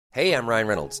Hey, I'm Ryan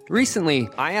Reynolds. Recently,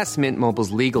 I asked Mint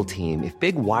Mobile's legal team if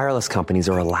big wireless companies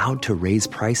are allowed to raise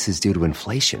prices due to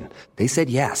inflation. They said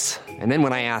yes. And then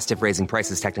when I asked if raising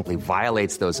prices technically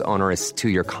violates those onerous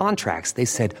two-year contracts, they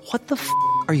said, "What the f***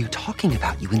 are you talking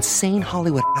about, you insane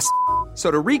Hollywood ass?" So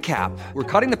to recap, we're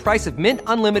cutting the price of Mint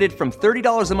Unlimited from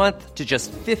 $30 a month to just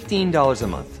 $15 a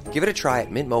month. Give it a try at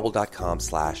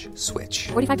mintmobile.com/switch.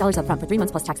 $45 up front for 3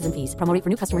 months plus taxes and fees. Promo rate for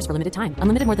new customers for limited time.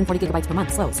 Unlimited more than 40 gigabytes per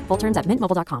month. Slows full terms at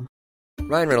mintmobile.com.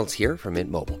 Ryan Reynolds here from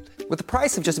Mint Mobile. With the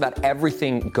price of just about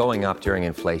everything going up during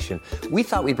inflation, we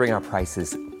thought we'd bring our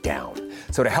prices down.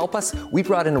 So to help us, we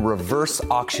brought in a reverse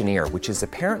auctioneer, which is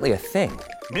apparently a thing.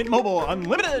 Mint Mobile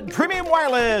Unlimited Premium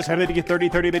Wireless. How to get 30,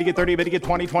 30, bit to get 30, bit to get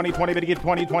 20, 20, 20, bit to get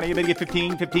 20, 20, bit to get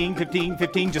 15, 15, 15,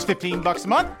 15, just $15 a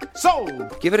month?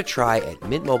 Sold! Give it a try at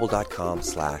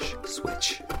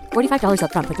mintmobile.com/switch. $45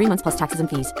 up front for 3 months plus taxes and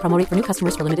fees. Promo rate for new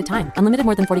customers for limited time. Unlimited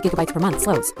more than 40 gigabytes per month.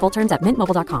 Slows full terms at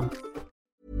mintmobile.com.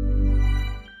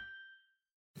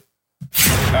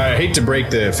 I hate to break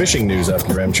the fishing news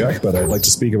after Remchuck, but I'd like to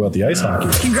speak about the ice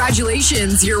hockey.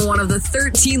 Congratulations, you're one of the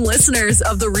 13 listeners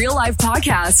of the Real Life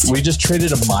Podcast. We just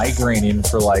traded a migraine in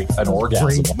for like an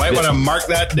orgasm. Might want to mark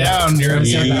that down.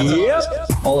 Yep.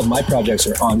 All of my projects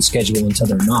are on schedule until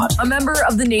they're not. A member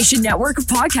of the Nation Network of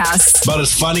Podcasts. About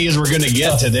as funny as we're going to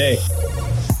get today.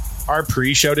 Our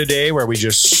pre-show today, where we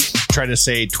just try to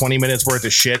say 20 minutes worth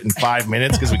of shit in 5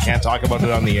 minutes because we can't talk about it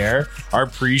on the air. Our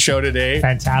pre-show today,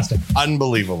 Fantastic.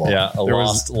 unbelievable. Yeah, There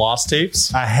was lost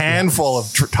tapes. a handful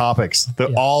of topics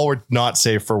that all were not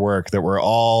safe for work, that were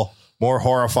all more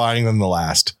horrifying than the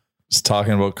last. Just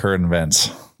talking about current events.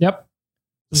 Yep.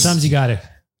 Sometimes you got it.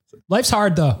 Life's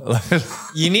hard, though.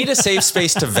 You need a safe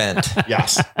space to vent.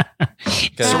 Yes.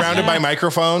 Surrounded by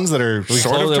microphones that are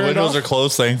sort of The turned windows off. are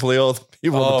closed, thankfully. All the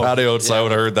people on the patio outside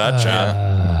would have heard that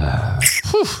chat.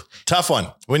 Tough one.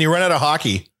 When you run out of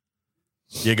hockey,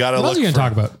 you got to What look else are you going to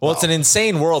talk about? Well, it's an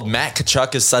insane world. Matt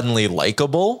Tkachuk is suddenly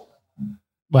likable.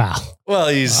 Wow. Well,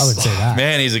 I would say that.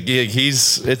 Man,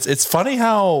 it's funny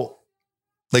how,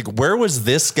 like, where was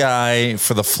this guy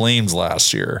for the Flames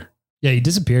last year? Yeah, he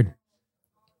disappeared.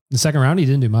 The second round, he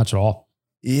didn't do much at all.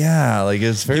 Yeah, like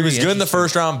it's very. He was good in the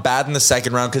first round, bad in the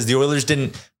second round because the Oilers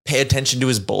didn't pay attention to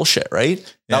his bullshit, right?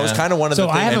 That was kind of one of the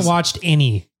things. So I haven't watched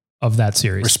any of that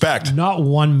series. Respect. Not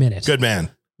 1 minute. Good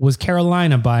man. Was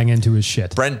Carolina buying into his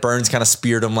shit? Brent Burns kind of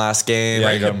speared him last game. Yeah,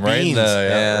 Right in the right in beans.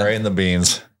 right in the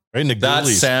beans. Right in the That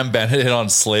goalies. Sam Bennett hit on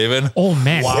Slavin. Oh,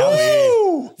 man.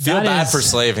 Feel That bad is- for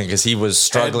Slavin because he was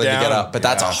struggling to Head get down. up, but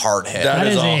that's a hard hit. That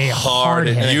is a hard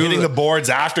hit. And You, hitting the boards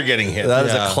after getting hit. that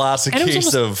is a classic And it was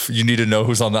case of you need to know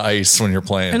who's on the ice when you're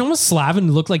playing. And almost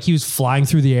Slavin looked like he was flying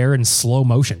through the air in slow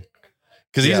motion.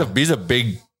 Because he's a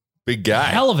big guy.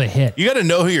 Hell of a hit. You got to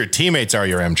know who your teammates are,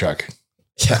 your M-Chuck.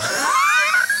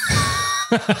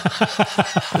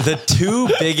 The two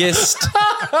biggest.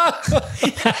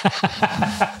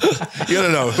 You got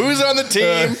to know who's on the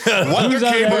team, what Who's they're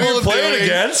on capable there? of Playing doing.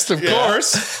 against, of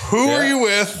course. Who are you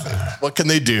with? What can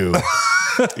they do?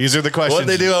 These are the questions. What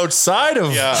they do outside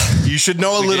of You should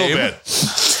know a little game. bit.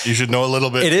 You should know a little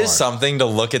bit. It is more. something to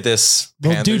look at this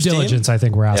Well, due Panthers team. diligence, I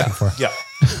think we're asking for. Yeah.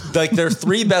 Like their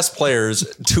three best players,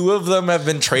 two of them have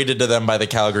been traded to them by the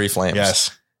Calgary Flames.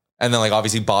 Yes. And then like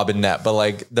obviously Bob and Net, but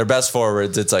like their best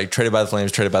forwards, it's like traded by the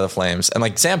Flames, traded by the Flames. And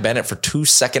like Sam Bennett for 2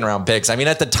 second-round picks. I mean,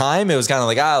 at the time it was kind of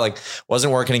like,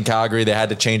 wasn't working in Calgary. They had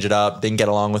to change it up. Didn't get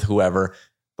along with whoever.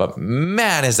 But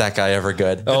man, is that guy ever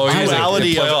good. Oh, he's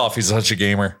duality a of- playoff. He's such a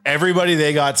gamer. Everybody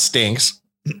they got stinks.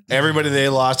 Everybody they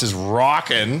lost is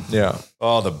rocking. Yeah.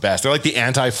 Oh, the best. They're like the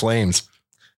anti-Flames.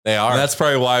 They are. And that's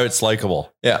probably why it's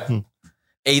likable. Yeah.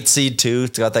 8 seed too.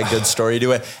 It's got that good story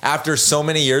to it. After so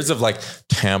many years of like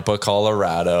Tampa,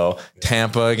 Colorado,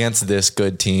 Tampa against this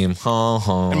good team.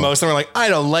 And most of them are like, I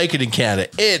don't like it in Canada.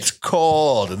 It's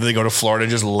cold. And then they go to Florida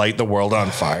and just light the world on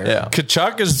fire. Yeah.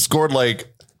 Kachuk has scored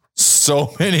like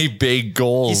so many big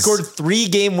goals. He scored 3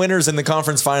 game winners in the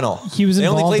conference final. He was They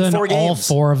only involved played in 4 all games.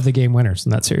 4 of the game winners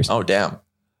in that series. Oh, damn.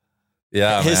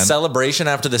 Yeah, His man. celebration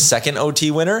after the second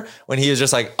OT winner when he was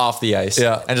just like off the ice.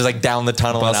 Yeah. And just like down the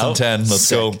tunnel and Bus and out. 10. Let's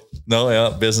Sick. go. No,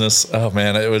 yeah, business. Oh,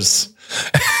 man, it was.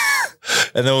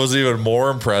 And then what was even more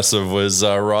impressive was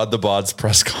Rod the Bod's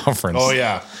press conference. Oh,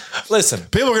 yeah. Listen.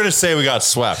 People are going to say we got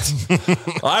swept.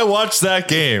 I watched that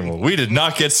game. We did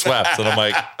not get swept. And I'm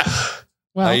like,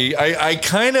 Well, I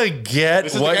kind of get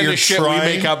This is what the kind you're of shit trying.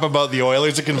 we make up about the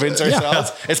Oilers to convince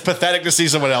ourselves. It's pathetic to see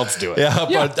someone else do it. Yeah,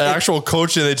 but the actual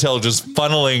coaching they tell just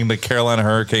funneling the Carolina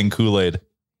Hurricane Kool-Aid.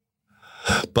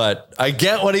 But I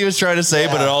get what he was trying to say,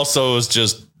 but it also was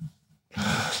just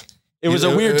It was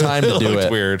a weird time to do looked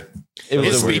it. Weird.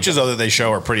 His speeches, though, that they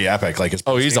show are pretty epic. Like his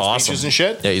he's awesome speeches and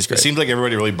shit. Yeah, he's great. It seems like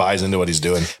everybody really buys into what he's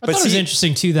doing. I thought it was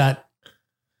interesting too that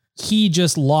he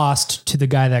just lost to the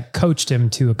guy that coached him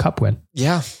to a cup win.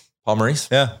 Yeah. Paul Maurice.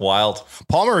 Yeah. Wild.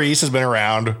 Paul Maurice has been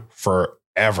around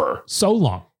forever. So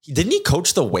long. Didn't he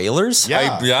coach the Whalers?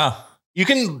 Yeah. You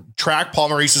can track Paul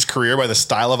Maurice's career by the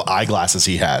style of eyeglasses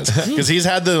he has, because he's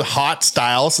had the hot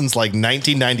style since like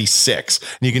 1996, and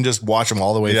you can just watch him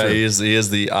all the way through. He is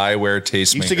the eyewear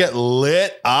tastemaker. He used to get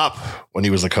lit up when he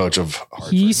was the coach of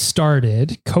Hartford. He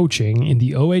started coaching in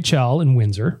the OHL in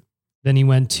Windsor. Then he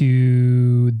went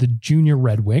to the Junior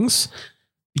Red Wings,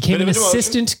 became an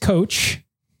assistant coach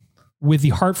with the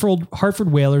Hartford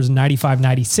Whalers in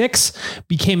 95-96,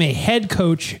 became a head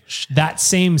coach that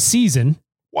same season.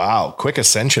 Wow, quick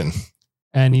ascension.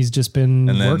 And he's just been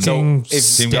working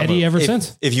steady ever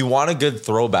since. If you want a good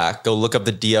throwback, go look up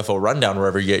the DFO rundown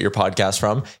wherever you get your podcast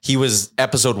from. He was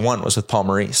episode 1 was with Paul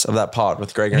Maurice of that pod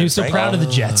with Greg. And he was so proud of the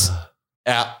Jets.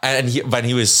 Yeah, but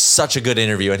he was such a good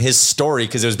interview, and his story,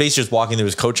 because it was basically just walking through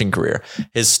his coaching career.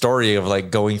 His story of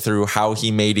like going through how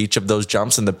he made each of those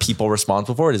jumps and the people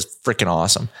responsible for it is freaking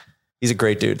awesome. He's a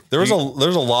great dude. There's a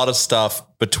lot of stuff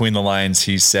between the lines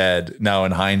he said now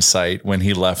in hindsight when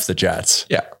he left the Jets.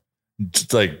 Yeah.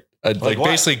 Like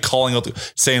basically calling out,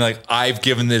 saying like, I've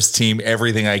given this team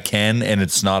everything I can and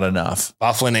it's not enough.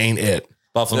 Bufflin ain't it.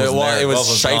 Bufflin it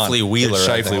was Shifley Wheeler.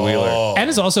 Shifley Wheeler. And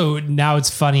it's also, now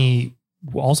it's funny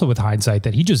also with hindsight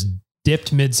that he just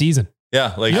dipped mid-season.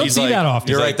 Yeah. Like you don't see that often.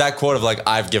 You're right. That quote of like,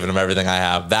 I've given him everything I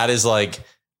have. That is like,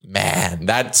 man,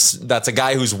 that's a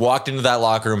guy who's walked into that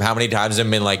locker room how many times and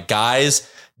been like, guys,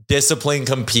 discipline,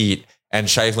 compete. And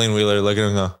Shifley and Wheeler look at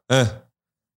him and go,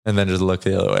 and then just look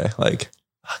the other way. Like,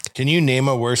 can you name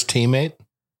a worse teammate?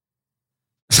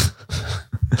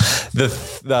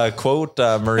 The quote,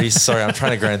 Maurice, sorry, I'm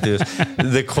trying to grind through this.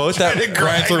 The quote that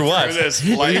grind through what? This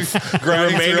life,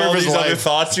 grinding through all these other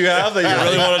thoughts you have that you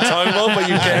really want to talk about, but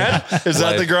you can't. Is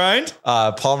that the grind?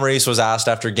 Paul Maurice was asked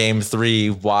after game 3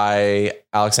 why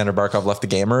Alexander Barkov left the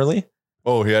game early.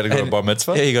 Oh, he had to go to bar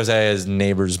mitzvah? Yeah, he goes, hey, his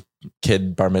neighbor's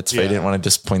kid bar mitzvah. Yeah. He didn't want to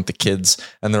disappoint the kids.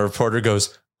 And the reporter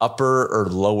goes, upper or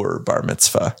lower bar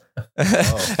mitzvah?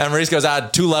 Oh. And Maurice goes,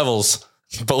 2 levels.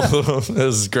 Both of them.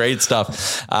 This is great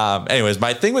stuff. Anyways,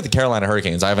 my thing with the Carolina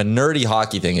Hurricanes, I have a nerdy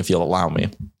hockey thing, if you'll allow me.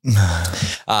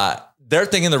 Their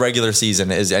thing in the regular season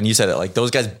is, and you said it, like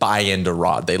those guys buy into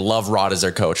Rod. They love Rod as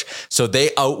their coach. So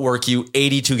they outwork you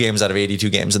 82 games out of 82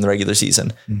 games in the regular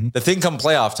season. Mm-hmm. The thing come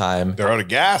playoff time, they're out of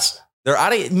gas.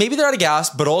 Maybe they're out of gas,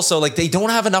 but also like they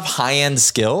don't have enough high end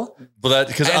skill. But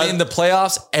in the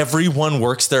playoffs, everyone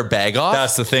works their bag off.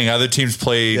 That's the thing. Other teams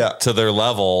play to their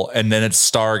level, and then it's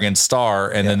star against star,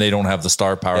 and then they don't have the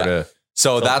star power to.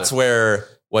 So that's where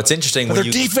what's interesting. But their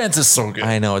defense is so good.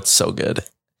 I know it's so good.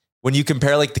 When you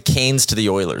compare like the Canes to the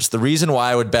Oilers, the reason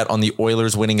why I would bet on the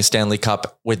Oilers winning a Stanley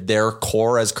Cup with their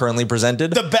core as currently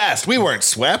presented, the best, we weren't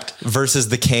swept, versus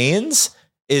the Canes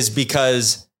is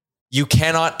because you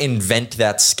cannot invent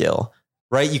that skill,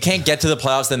 right? You can't get to the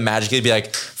playoffs then magically be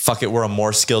like, fuck it, we're a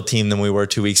more skilled team than we were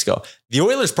 2 weeks ago. The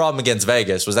Oilers' problem against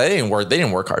Vegas was that they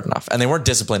didn't work hard enough and they weren't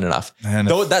disciplined enough. Man,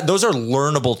 those are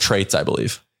learnable traits, I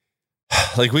believe.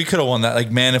 Like we could have won that. Like,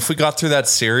 man, if we got through that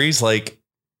series, like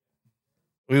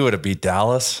we would have beat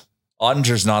Dallas.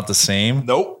 Ottinger's not the same.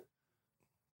 Nope.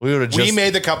 We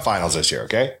made the Cup Finals this year,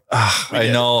 okay?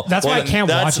 I know. That's why I can't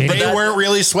watch it. But they weren't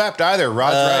really swept either.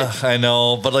 Rod's right. I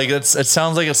know, but like it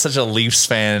sounds like it's such a Leafs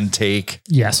fan take.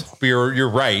 Yes, you're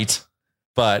right,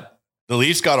 but the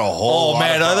Leafs got a whole. Oh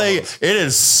man, it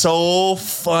is so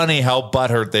funny how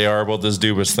butthurt they are about this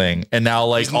Dubas thing, and now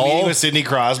like he's meeting with Sidney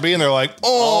Crosby, and they're like,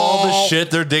 all the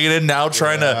shit they're digging in now,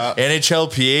 trying to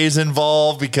NHLPA's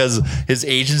involved because his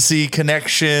agency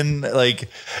connection, like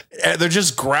they're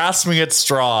just grasping at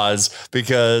straws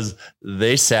because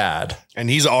they sad, and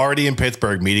he's already in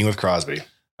Pittsburgh meeting with Crosby.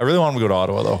 I really want him to go to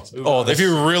Ottawa, though. If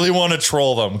you really want to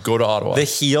troll them, go to Ottawa. The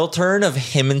heel turn of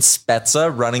him and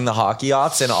Spezza running the hockey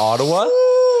ops in Ottawa.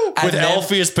 With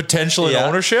Elfie as potential in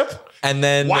ownership. And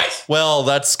then... What? Well,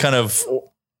 that's kind of...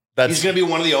 He's going to be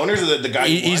one of the owners or the guy?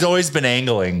 He's always been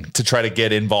angling to try to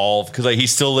get involved because like, he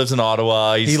still lives in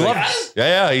Ottawa. He loved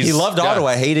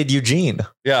Ottawa, hated Eugene.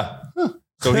 Yeah.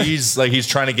 So he's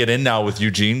trying to get in now with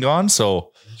Eugene gone, so...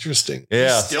 Interesting.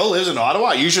 Yeah. He still lives in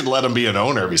Ottawa. You should let him be an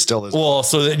owner if he still is. Well,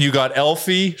 so then you got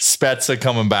Elfie, Spezza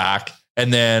coming back,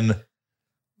 and then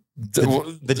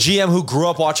the GM who grew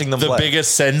up watching them play.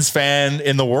 Biggest Sens fan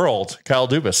in the world, Kyle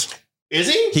Dubas.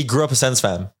 Is he? He grew up a Sens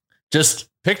fan. Just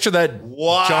picture that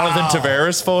Jonathan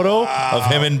Tavares photo of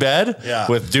him in bed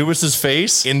with Dubas's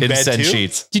face in bed Sens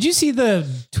sheets. Did you see the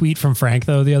tweet from Frank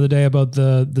though the other day about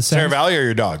the Sens? Sarah Valley or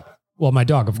your dog? Well, my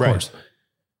dog, of course.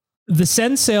 The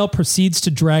Send sale proceeds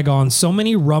to drag on so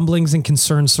many rumblings and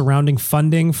concerns surrounding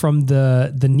funding from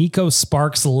the Nico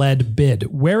Sparks-led bid.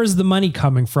 Where is the money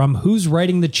coming from? Who's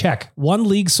writing the check? One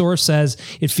league source says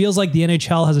it feels like the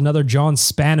NHL has another John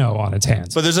Spano on its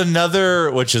hands. But there's another,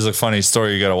 which is a funny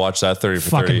story. You got to watch that 30 for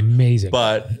 30. Fucking amazing.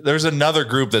 But there's another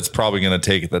group that's probably going to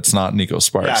take it that's not Nico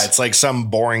Sparks. Yeah, it's like some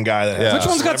boring guy that has Which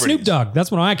one's got Snoop Dogg?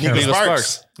 That's what I care Nico about.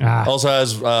 Sparks. Also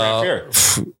has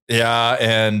yeah,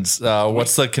 and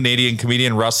what's the Canadian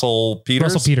comedian Russell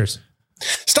Peters? Russell Peters.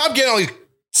 Stop getting all these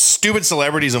stupid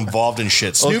celebrities involved in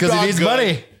shit. Well, because he needs good.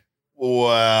 money.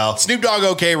 Well, Snoop Dogg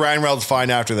okay, Ryan Reynolds fine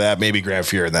after that, maybe Grant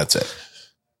Fuhr, and that's it.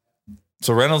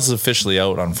 So Reynolds is officially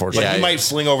out, unfortunately. But he might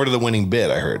sling over to the winning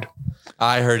bid, I heard.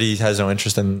 I heard he has no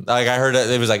interest in, like, I heard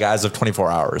it was like as of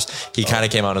 24 hours. He kind of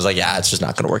came out and was like, yeah, it's just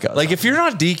not going to work out. Like, if you're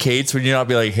not D. Cates, would you not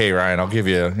be like, hey, Ryan, I'll give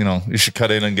you, you should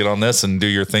cut in and get on this and do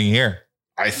your thing here?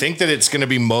 I think that it's going to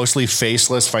be mostly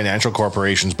faceless financial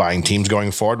corporations buying teams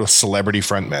going forward with celebrity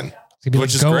frontmen.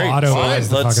 Which is great. Auto buys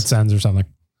the fucking Sens or something.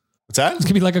 What's that? It's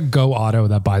going to be like a Go Auto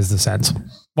that buys the Sens.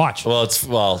 Watch.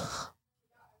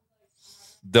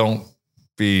 Don't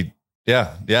be,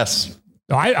 yes.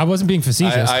 No, I wasn't being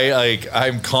facetious.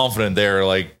 I'm confident they're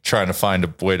like trying to find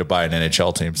a way to buy an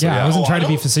NHL team. So I wasn't trying to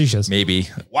be facetious. Maybe.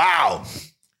 Wow.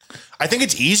 I think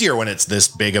it's easier when it's this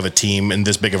big of a team and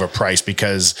this big of a price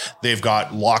because they've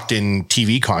got locked in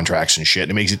TV contracts and shit.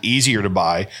 It makes it easier to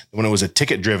buy than when it was a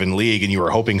ticket driven league and you were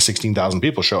hoping 16,000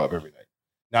 people show up every night.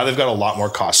 Now they've got a lot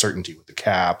more cost certainty with the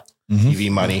cap,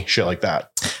 TV money, shit like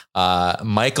that.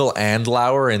 Michael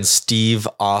Andlauer and Steve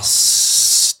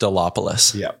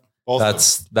Ostolopoulos. Yeah.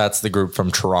 That's the group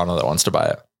from Toronto that wants to buy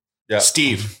it. Yeah.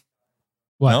 Steve.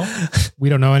 What? No? We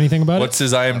don't know anything about What's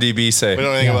his IMDb say? We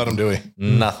don't know anything about him, do we?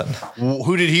 Nothing.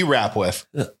 Who did he rap with?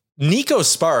 Nico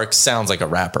Sparks sounds like a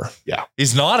rapper. Yeah.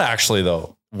 He's not actually,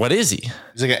 though. What is he?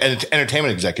 He's like an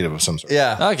entertainment executive of some sort.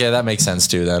 Yeah. Okay, that makes sense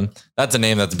too then. That's a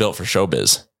name that's built for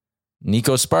showbiz.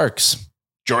 Nico Sparks.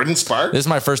 Jordan Sparks? This is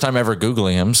my first time ever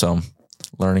Googling him, so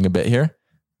learning a bit here.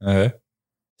 Okay.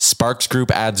 Sparks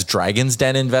Group adds Dragon's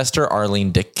Den investor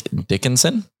Arlene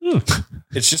Dickinson.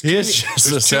 It's just he is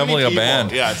just assembling a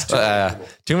band. Yeah, it's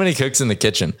too many cooks in the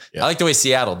kitchen. Yeah. I like the way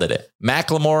Seattle did it.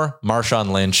 Macklemore,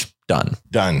 Marshawn Lynch, done.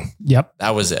 Yep.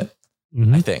 That was it.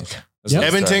 I think. Yep.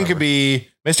 Edmonton could be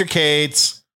Mr.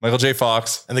 Cates, Michael J.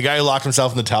 Fox, and the guy who locked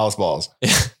himself in the Talus balls.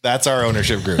 That's our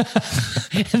ownership group.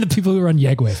 And the people who run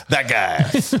Yegwave. That guy.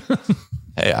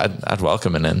 Hey, I'd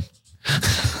welcome it in.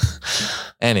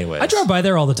 Anyway, I drive by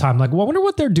there all the time. Like, well, I wonder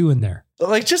what they're doing there.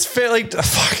 Like, just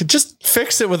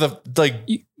fix it with a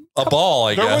ball,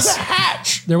 I guess. There was a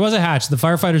hatch. There was a hatch. The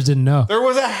firefighters didn't know. There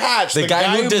was a hatch. The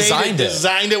guy who designed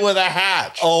designed it with a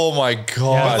hatch. Oh my God.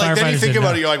 Yeah, Like, then you think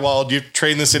about know. it, you're like, well, do you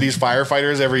train the city's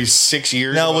firefighters every 6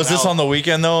 years? Now, was this on the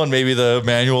weekend though? And maybe the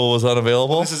manual was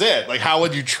unavailable? This is it. Like, how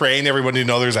would you train everybody to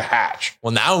know there's a hatch?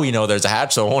 Well, now we know there's a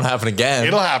hatch, so it won't happen again.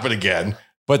 It'll happen again.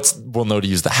 But we'll know to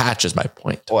use the hatch is my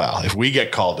point. Well, if we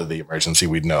get called to the emergency,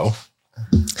 we'd know.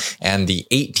 And the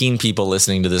 18 people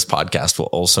listening to this podcast will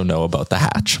also know about the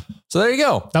hatch. So there you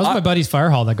go. That was my buddy's fire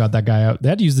hall that got that guy out. They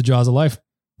had to use the jaws of life.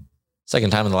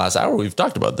 Second time in the last hour we've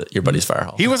talked about your buddy's fire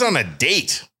hall. He was on a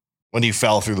date when he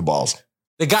fell through the balls.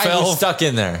 The guy was stuck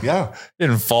in there. Yeah.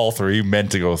 Didn't fall through. He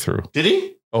meant to go through. Did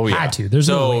he? Oh, yeah. Had to. There's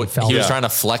no way he fell. He was trying to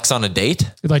flex on a date?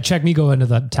 Like, check me go into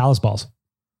the Talus balls.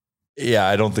 Yeah,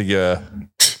 I don't think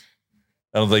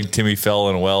Timmy fell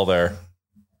in well there.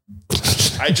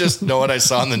 I just know what I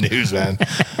saw in the news, man.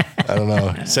 I don't know.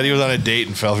 He said he was on a date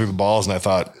and fell through the balls, and I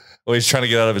thought, well, he's trying to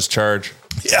get out of his charge.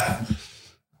 yeah.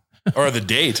 Or the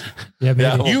date. Yeah,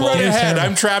 maybe. You run ahead.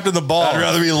 I'm trapped in the balls. I'd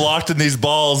rather be locked in these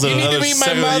balls than You need another to meet my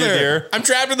 70 mother. deer. I'm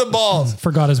trapped in the balls.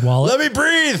 Forgot his wallet. Let me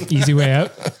breathe. Easy way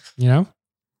out. You know?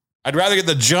 I'd rather get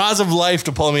the jaws of life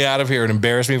to pull me out of here and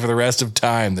embarrass me for the rest of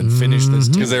time than finish this.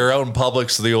 Because they were out in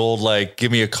public, so the old, like,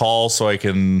 give me a call so I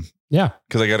can... Yeah.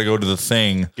 Because I got to go to the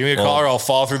thing. Give me a call or I'll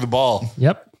fall through the ball.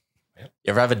 Yep. You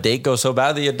ever have a date go so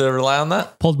bad that you had to rely on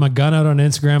that? Pulled my gun out on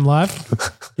Instagram Live.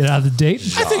 Get out of the date.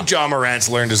 I think John Morant's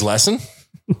learned his lesson.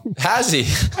 Has he?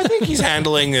 I think he's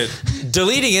handling it.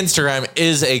 Deleting Instagram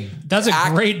is That's a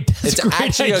great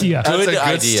actually idea. a good That's a good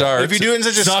idea. start. If you do it in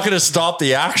such It's not going to stop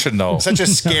the action, though. such a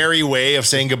scary way of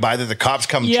saying goodbye that the cops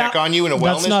come check on you in a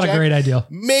wellness That's not check, a great idea.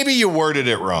 maybe you worded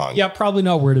it wrong. Yeah, probably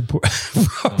not worded poor.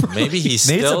 Maybe he's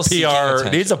Needs still a seeking PR,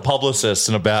 attention. needs a publicist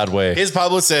in a bad way. His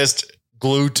publicist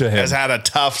Glued to him. has had a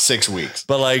tough 6 weeks.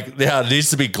 But, like, yeah, it needs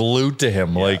to be glued to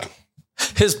him. Like,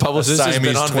 His publicist has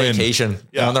been Siamese on twin. vacation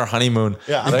on their honeymoon.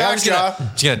 Yeah, I'm Like, back,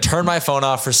 just gonna turn my phone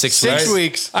off for 6 weeks. 6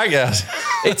 weeks. I guess.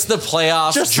 It's the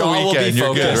playoffs. Just the Jaw will be weekend.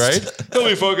 You're good, focused. right? He'll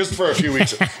be focused for a few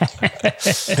weeks.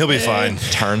 He'll be fine.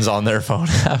 Turns on their phone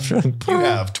after. You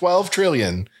have 12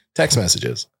 trillion text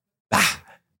messages.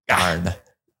 Darn.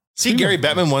 See, Gary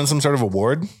Bettman won some sort of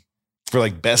award for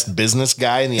like best business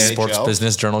guy in the Sports NHL.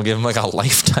 Business Journal give him like a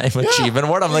lifetime achievement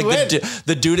award. I'm he like, win.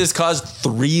 the dude has caused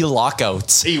 3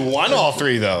 lockouts. He won all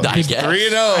 3 though. I He's guess.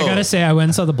 3-0. I gotta say, I went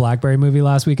and saw the Blackberry movie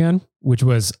last weekend, which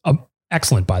was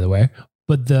excellent, by the way.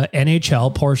 But the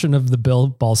NHL portion of the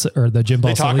the Jim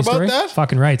They talk Balsillie about story, that?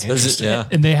 fucking right. Yeah.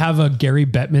 And they have a Gary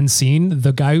Bettman scene.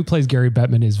 The guy who plays Gary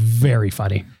Bettman is very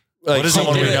funny. Like What does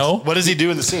someone he we do? know? What does he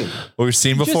do in the scene? What we've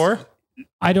seen before?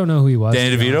 I don't know who he was. Danny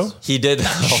to be DeVito? honest. He did.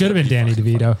 Should have been Danny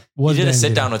DeVito. He did a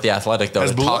sit down with the Athletic though As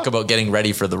to Bula? talk about getting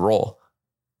ready for the role.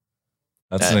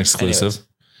 That's an exclusive. Anyways.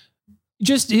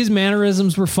 Just his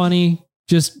mannerisms were funny.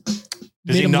 Just Does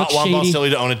made he him not look want shady. Balsillie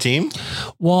to own a team?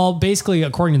 Well, basically,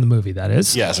 according to the movie, that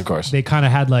is. Yes, of course. They kind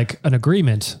of had like an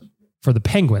agreement for the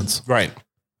Penguins, Right.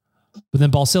 but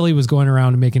then Balsillie was going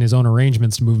around and making his own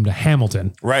arrangements to move him to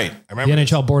Hamilton. Right. I The remember.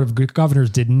 NHL Board of Governors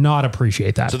did not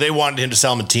appreciate that. So they wanted him to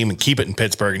sell him a team and keep it in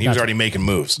Pittsburgh, and he was already making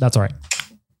moves. That's all right.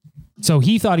 So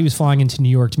he thought he was flying into New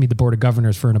York to meet the Board of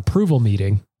Governors for an approval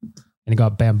meeting, and he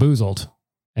got bamboozled.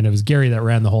 And it was Gary that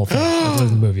ran the whole thing.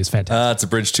 The movie is fantastic. It's a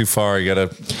bridge too far. You got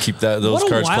to keep those What a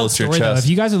cards wild close to your story, though. chest. If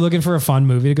you guys are looking for a fun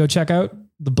movie to go check out,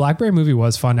 the Blackberry movie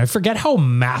was fun. I forget how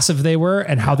massive they were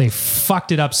and how they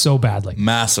fucked it up so badly.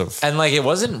 Massive. And like it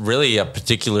wasn't really a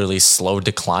particularly slow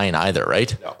decline either,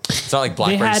 right? No. It's not like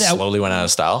BlackBerry had slowly went out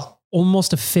of style.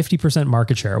 Almost a 50%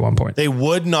 market share at one point. They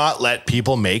would not let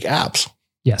people make apps.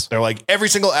 Yes. They're like, every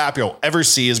single app you'll ever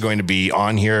see is going to be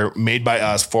on here, made by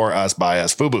us, for us, by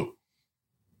us, FUBU.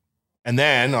 And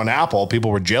then on Apple, people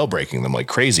were jailbreaking them like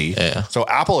crazy. Yeah. So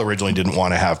Apple originally didn't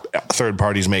want to have third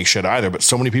parties make shit either, but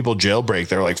so many people jailbreak.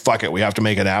 They're like, fuck it, we have to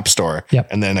make an app store. Yep.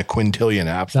 And then a quintillion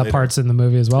apps. That later. part's in the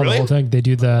movie as well. Really? The whole thing. They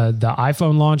do the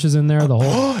iPhone launches in there. The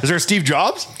whole Is there a Steve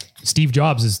Jobs? Steve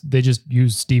Jobs they just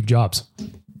use Steve Jobs.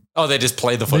 Oh, they just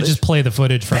played the They footage. just play the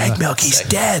footage from He's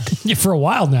dead. for a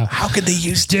while now. How could they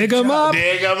use Dig him up.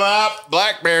 Dig him up.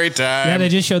 Blackberry time. Yeah, they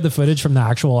just showed the footage from the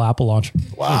actual Apple launch.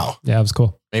 Wow. Yeah, it was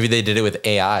cool. Maybe they did it with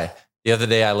AI. The other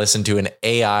day I listened to an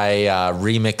AI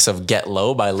remix of Get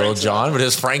Low by Lil Jon, but it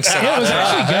was Frank Sinatra. Yeah, it was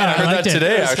actually good. I heard liked that it.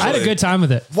 today, I had a actually. good time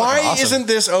with it. Why isn't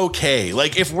this okay?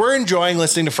 Like, if we're enjoying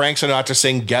listening to Frank Sinatra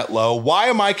sing Get Low, why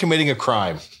am I committing a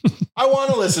crime? I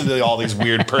want to listen to all these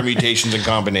weird permutations and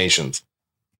combinations.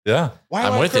 Yeah. Why am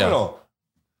I'm I a with you. criminal?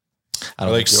 I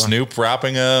don't Like think you are. Snoop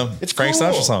rapping a It's Frank cool.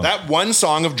 Sinatra song. That one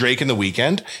song of Drake in the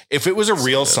Weekend, if it was a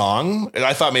real song, and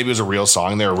I thought maybe it was a real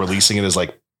song, they were releasing it as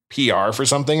like PR for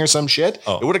something or some shit,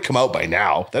 it would have come out by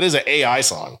now. That is an AI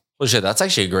song. Well, shit, that's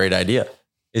actually a great idea.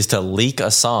 Is to leak a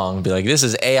song, be like, "This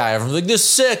is AI." Everyone's like, "This is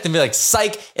sick," and be like,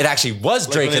 "Psych!" It actually was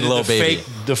Like Drake when and they Lil did Baby.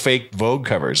 the fake Vogue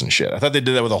covers and shit. I thought they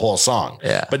did that with a whole song.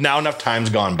 Yeah. But now enough time's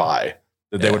gone by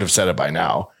that they would have said it by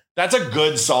now. That's a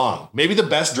good song. Maybe the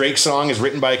best Drake song is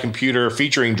written by a computer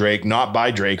featuring Drake, not by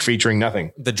Drake featuring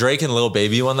nothing. The Drake and Lil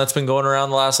Baby one that's been going around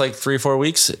the last like 3 or 4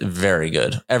 weeks, very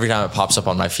good. Every time it pops up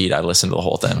on my feed, I listen to the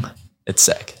whole thing. It's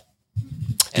sick.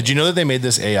 Did you know that they made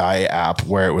this AI app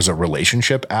where it was a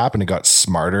relationship app and it got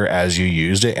smarter as you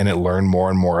used it and it learned more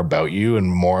and more about you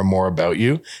and more about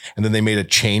you? And then they made a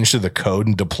change to the code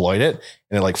and deployed it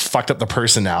and it like fucked up the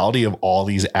personality of all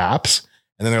these apps.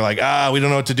 And then they're like, we don't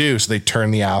know what to do. So they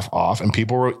turned the app off and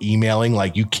people were emailing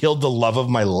like, you killed the love of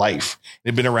my life.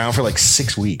 It'd been around for like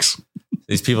 6 weeks.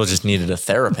 These people just needed a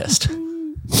therapist.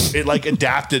 It like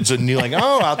adapted. So new like,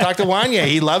 I'll talk to Wanya.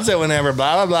 He loves it whenever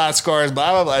blah, blah, blah scores,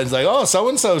 blah, blah, blah. It's like,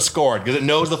 so-and-so scored because it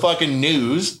knows the fucking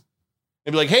news.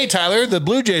 It'd be like, hey, Tyler, the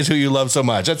Blue Jays who you love so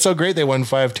much. That's so great. They won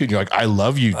 5-2. And you're like, I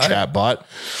love you, chatbot.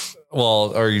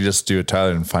 Well, or you just do it,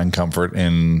 Tyler, and find comfort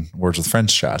in Words with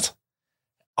Friends chat.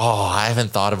 Oh, I haven't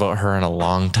thought about her in a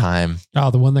long time.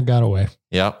 Oh, the one that got away.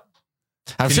 Yep.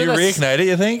 I'm Can sure you that's- reignite it,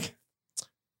 you think?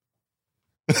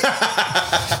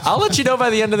 I'll let you know by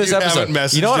the end of this episode.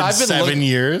 You know what? I've been 7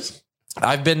 years.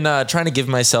 I've been trying to give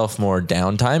myself more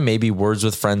downtime. Maybe Words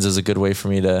with Friends is a good way for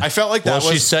me to. I felt like that Well,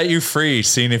 she was set you free,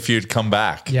 seeing if you'd come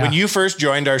back. Yeah. when you first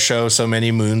joined our show so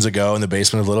many moons ago in the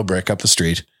basement of Little Brick up the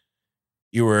street.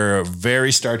 You were a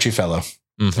very starchy fellow.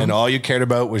 Mhm. And all you cared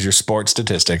about was your sports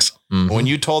statistics. Mhm. When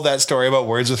you told that story about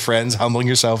Words with Friends, humbling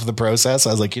yourself in the process,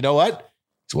 I was like, you know what?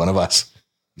 He's one of us.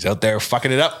 He's out there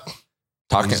fucking it up.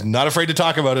 He's not afraid to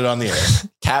talk about it on the air.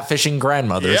 catfishing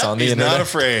grandmothers on the he's internet. not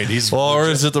afraid. He's or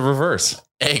is it the reverse?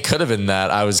 It could have been that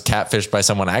I was catfished by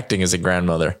someone acting as a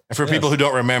grandmother. And for people who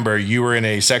don't remember, you were in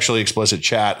a sexually explicit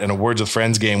chat in a Words with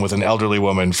Friends game with an elderly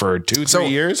woman for 2-3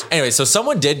 years. Anyway, so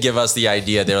someone did give us the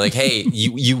idea. They're like, hey,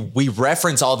 we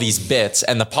reference all these bits,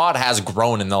 and the pod has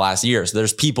grown in the last year. So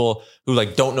there's people who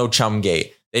like don't know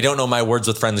Chumgate. They don't know my Words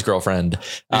with Friends girlfriend.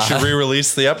 You should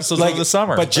re-release the episodes over the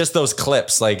summer. But just those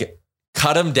clips, like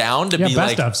cut them down to be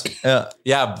like,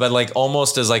 yeah, but like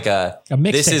almost as like a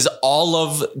this is all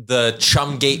of the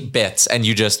Chumgate bits, and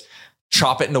you just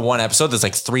chop it into one episode that's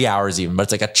like 3 hours even, but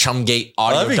it's like a Chumgate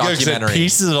audio documentary. It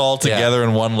pieces it all together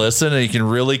in one listen, and you can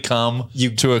really come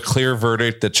to a clear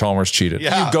verdict that Chalmers cheated.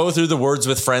 Yeah. You go through the Words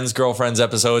with Friends, Girlfriends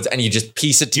episodes, and you just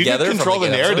piece it together. You can control the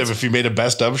narrative episodes. if you made a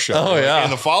best of show. Oh, yeah.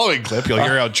 In the following clip, you'll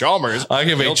hear how Chalmers. I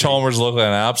can make Chalmers look like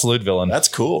an absolute villain. That's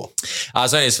cool. So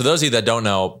anyways, for those of you that don't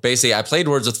know, basically I played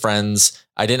Words with Friends.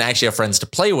 I didn't actually have friends to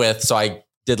play with, so I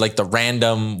did like the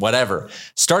random whatever.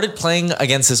 Started playing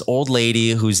against this old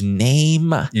lady whose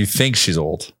name... You think she's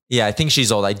old. Yeah, I think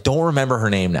she's old. I don't remember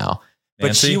her name now. But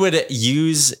Nancy? she would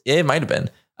use... It might have been.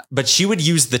 But she would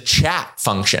use the chat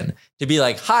function to be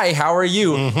like, hi, how are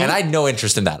you? Mm-hmm. And I had no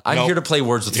interest in that. I'm here to play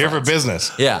Words with Friends. Here for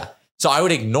business. Yeah. So I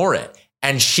would ignore it.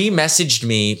 And she messaged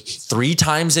me 3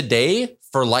 times a day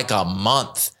for like a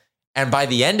month. And by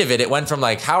the end of it, it went from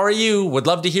like, how are you? Would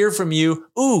love to hear from you.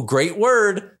 Ooh, great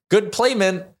word. Good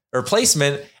placement.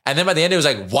 And then by the end, it was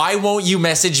like, why won't you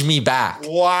message me back?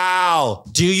 Wow.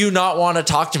 Do you not want to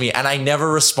talk to me? And I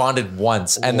never responded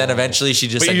once. And then eventually she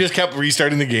just But you just kept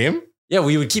restarting the game? Yeah,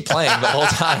 we would keep playing the whole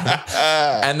time.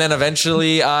 And then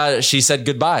eventually she said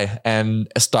goodbye and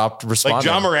stopped responding. Like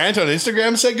John Morant on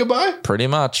Instagram said goodbye? Pretty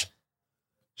much.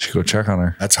 Should go check on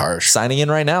her. That's harsh. Signing in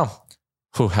right now.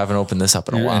 Whew, haven't opened this up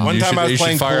in a while. One time I was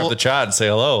playing fire pool. up the chat and say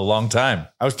hello. Long time.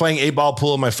 I was playing 8-ball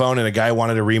pool on my phone and a guy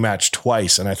wanted a rematch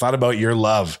twice. And I thought about your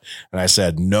love. And I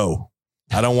said, no,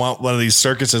 I don't want one of these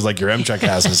circuses like your M-Chuck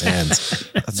has in his hands.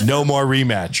 No more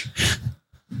rematch.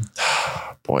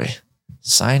 Boy,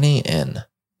 signing in.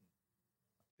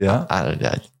 Yeah. I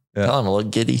tell him a little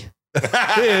giddy.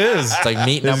 It is. It's like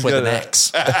meeting up with an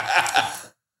ex. I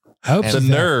hope The she's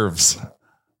nerves.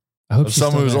 I hope of she's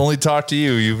someone still who's there. only talked to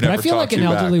you. You've But never I feel talked like an to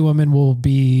back. elderly woman will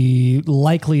be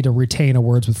likely to retain a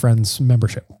Words with Friends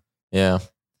membership. Yeah.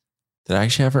 Did I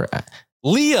actually have her?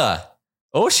 Leah.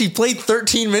 Oh, she played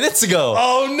 13 minutes ago.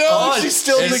 Oh, no. She's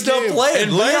still in the still game. playing.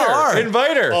 Invite Leah her. R.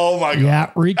 Invite her. Oh, my God.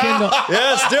 Yeah, rekindle.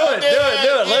 Yes, do it.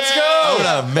 Let's go.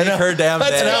 I'm going to make her damn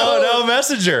Let's day. no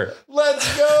messenger.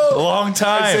 Let's go. Long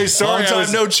time. I'd say sorry. Long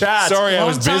time, no chat. Sorry, I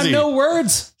was Long time, busy. no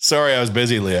words. Sorry, I was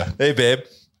busy, Leah. Hey, babe.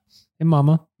 Hey,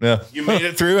 mama. Yeah. You made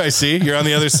it through. I see. You're on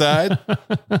the other side.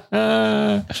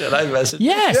 Should I message?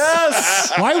 Yes.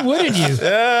 Yes. Why wouldn't you?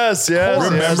 Yes.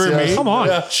 Remember me? Come on.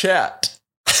 Yeah. Chat.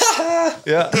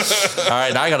 Yeah. All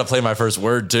right, now I got to play my first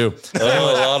word too. Oh,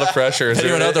 a lot of pressure. Is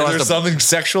Anyone there, out there is wants there to- something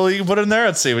sexual you can put in there?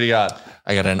 Let's see what you got.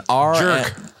 I got an R.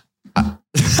 Jerk.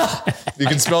 You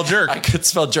can spell jerk. I could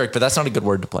spell jerk, but that's not a good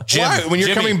word to play. Why? When you're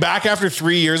Jimmy. coming back after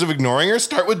 3 years of ignoring her,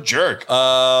 start with jerk.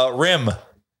 Rim.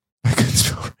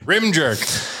 Rim jerk.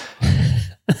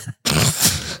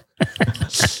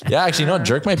 Yeah, actually, you know,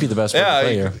 jerk might be the best word to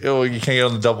play here. You can't get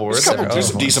on the double word. There's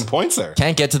some decent points there.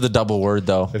 Can't get to the double word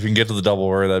though. If you can get to the double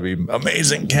word, that'd be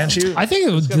amazing, can't you? I think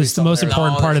the most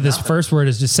important part of this first word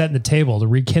is just setting the table to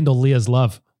rekindle Leah's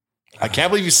love. I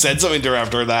can't believe you said something to her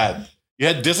after that. You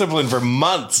had discipline for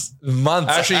months.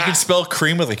 Actually, you can spell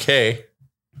cream with a K.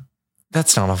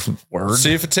 That's not a word.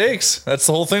 See if it takes. That's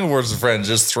the whole thing with Words with Friends.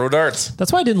 Just throw darts.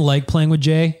 That's why I didn't like playing with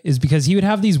Jay, is because he would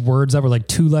have these words that were like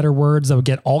 2-letter words that would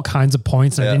get all kinds of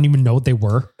points, and I didn't even know what they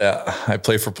were. Yeah, I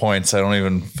play for points. I don't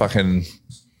even fucking.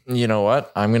 You know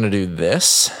what? I'm going to do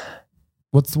this.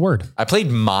 What's the word? I played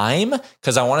mime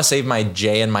because I want to save my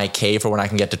J and my K for when I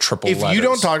can get to triple If letters. you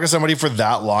don't talk to somebody for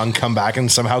that long, come back and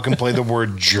somehow can play the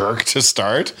word jerk to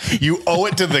start, you owe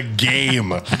it to the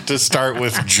game to start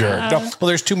with jerk. No, well,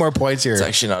 there's 2 more points here. It's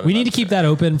actually not. We need to keep that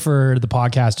open for the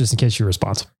podcast just in case you're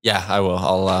responsive. Yeah, I will.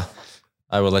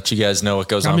 I will let you guys know what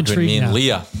goes I'm on between me and intrigued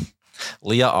Leah.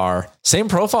 Leah R. Same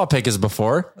profile pic as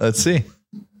before. Let's see.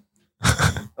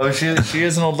 Oh, she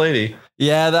is an old lady.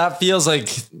 Yeah, that feels like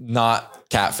not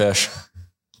catfish.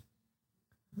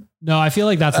 No, I feel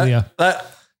like that's Leah.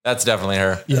 That's definitely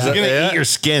her. Yeah. She's going to eat your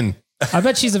skin. I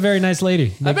bet she's a very nice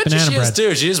lady. I Like bet banana she is bread.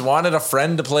 too. She just wanted a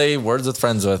friend to play Words with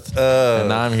Friends with. And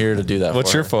now I'm here to do that.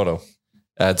 What's for your her. photo?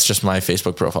 It's just my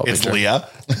Facebook profile It's picture. Leah.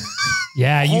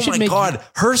 Yeah, you Oh should my make. God.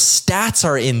 Her stats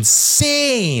are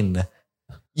insane.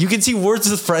 You can see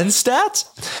Words with Friends stats.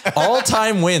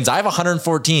 All-time wins. I have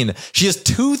 114. She has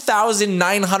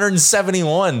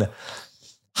 2,971.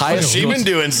 What's she been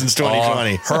doing since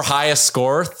 2020? Her highest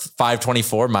score,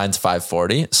 524. Mine's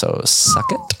 540. So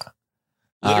suck it.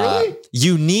 Literally?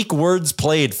 Unique words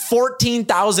played,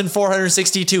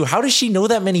 14,462. How does she know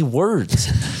that many words?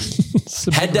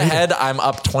 Head to head, I'm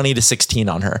up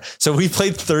 20-16 on her. So we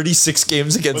played 36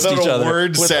 games against each other.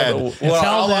 Word said.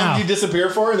 How long did you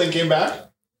disappear for and then came back?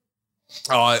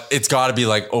 Oh, it's got to be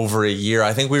like over a year.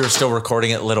 I think we were still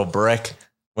recording at Little Brick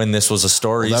when this was a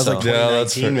story. That was like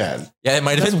 2019, man. Yeah, it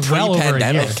might have been well over a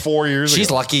pre-pandemic. year. 4 years She's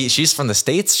ago. lucky. She's from the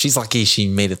States. She's lucky she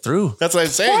made it through. That's what I'm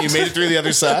saying. You made it through the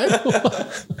other side.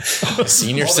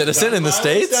 Senior citizen in the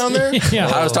States down there. Yeah.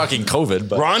 I was talking COVID,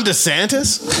 but Ron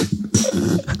DeSantis.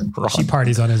 She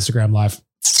parties on Instagram Live,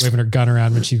 waving her gun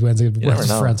around when she wins with never her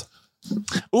know. friends.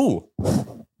 ooh,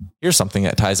 here's something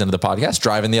that ties into the podcast.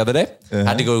 Driving the other day,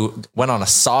 had to went on a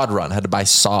sod run. Had to buy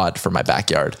sod for my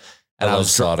backyard. And I love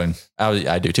sodding.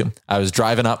 I do too. I was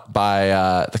driving up by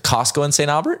the Costco in St.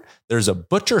 Albert. There's a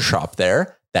butcher shop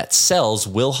there that sells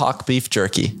Wilhock beef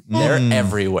jerky. They're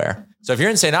everywhere. So if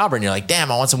you're in St. Albert and you're like,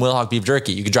 damn, I want some Wilhock beef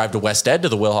jerky, you can drive to West Ed to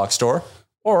the Wilhock store,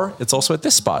 or it's also at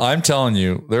this spot. I'm telling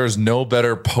you, there is no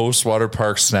better post water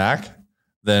park snack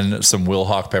than some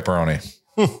Wilhock pepperoni.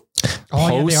 Oh,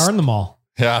 yeah, they are in the mall.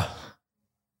 Yeah.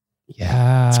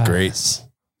 Yeah. It's great.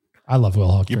 I love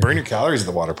Will Hawk. You burn your calories at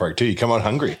the water park too. You come out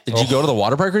hungry. Did you go to the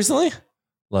water park recently?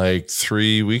 Like 4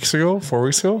 weeks ago?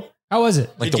 How was it?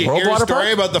 Like Did the you World hear Water a story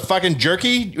Park? about the fucking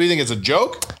jerky? Do you think it's a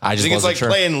joke? I just think it's wasn't like sure.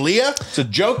 playing Leah. It's a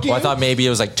joke to Well, I you? thought maybe it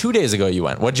was like 2 days ago you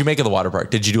went. What did you make of the water park?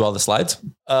 Did you do all the slides?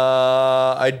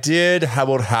 I did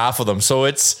about half of them. So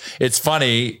it's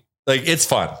funny. Like it's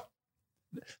fun.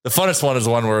 The funnest one is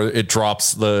the one where it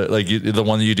drops the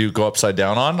one that you do go upside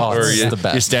down on, Oh, or it's the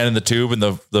best. you stand in the tube and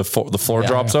the floor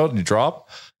drops out and you drop.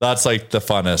 That's like the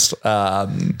funnest.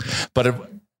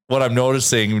 What I'm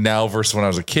noticing now versus when I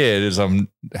was a kid is I'm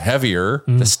heavier.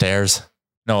 The stairs.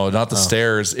 No, not the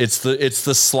stairs. It's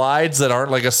the slides that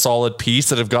aren't like a solid piece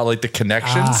that have got like the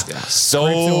connections.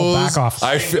 Springfield back off.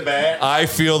 I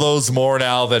feel those more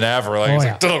now than ever. Like, it's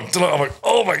like, dun-dun-dun. I'm like,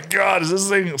 oh my God, is this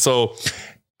thing? So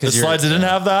the slides that didn't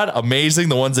have that, amazing.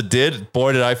 The ones that did,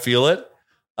 boy, did I feel it.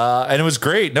 And it was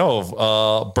great.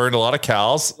 No, burned a lot of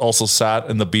calories. Also sat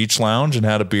in the beach lounge and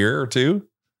had a beer or two.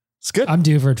 It's good. I'm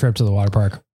due for a trip to the water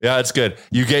park. Yeah, it's good.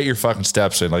 You get your fucking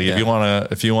steps in. Like if you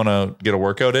want to get a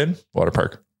workout in, water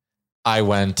park. I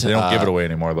went. They don't give it away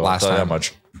anymore though. Last I'll tell you time. that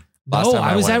much. No,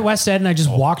 I was at West Ed and I just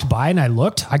walked by and I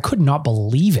looked. I could not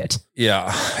believe it.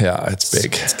 Yeah, it's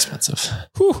big. It's expensive.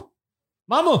 Whew.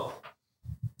 Mama.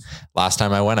 Last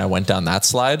time I went down that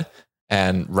slide,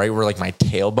 and right where like my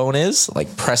tailbone is,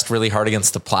 like pressed really hard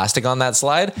against the plastic on that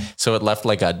slide. So it left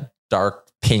like a dark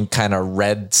pink kind of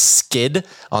red skid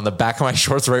on the back of my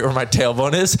shorts right where my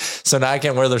tailbone is. So now I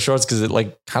can't wear those shorts because it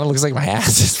like kind of looks like my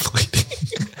ass is bleeding.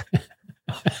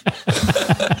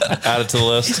 Add it to the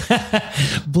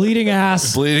list. Bleeding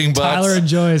ass. Bleeding butts. Tyler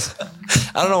enjoys.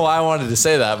 I don't know why I wanted to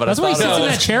say that, but That's I why he thought sits in it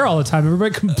that was. chair all the time.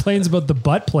 Everybody complains about the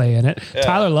butt play in it. Yeah.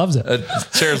 Tyler loves it.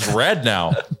 Chair's red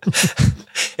now.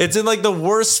 It's in like the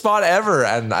worst spot ever.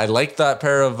 And I like that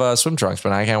pair of swim trunks,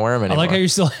 but I can't wear them I anymore. like how you're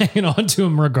still hanging on to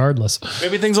him regardless.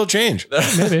 Maybe things will change.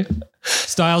 Maybe.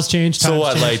 Styles change. So times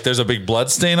what? change. Like there's a big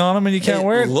blood stain on them and you can't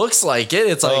wear it? looks like it.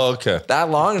 It's like okay. that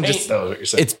long and Paint, just though, is what you're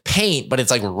saying. it's paint, but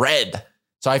it's like red.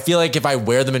 So I feel like if I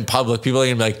wear them in public, people are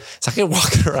gonna be like, "Is that guy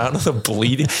walking around with a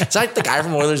bleeding? It's like the guy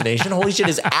from Oilers Nation. Holy shit,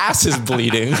 his ass is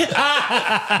bleeding." The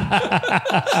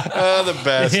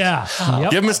best. Yeah. Yep.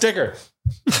 Give him a sticker.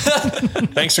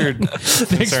 Thanks for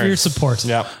Thanks for your support.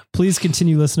 Yeah. Please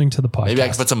continue listening to the podcast. Maybe I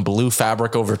can put some blue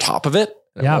fabric over top of it.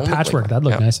 Yeah, patchwork. That'd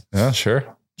look nice. Yeah, sure.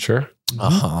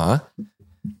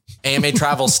 AMA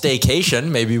travel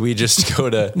staycation. Maybe we just go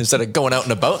to, instead of going out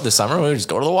and about this summer, we just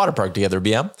go to the water park together.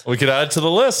 BM. We could add it to the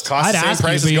list. Cost I'd the same ask you,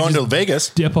 price but as you going to just- Vegas.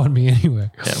 Dip on me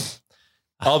anyway. Yeah.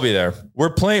 I'll be there.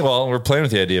 We're playing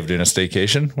with the idea of doing a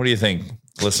staycation. What do you think,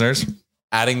 listeners?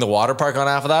 Adding the water park on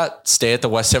half of that. Stay at the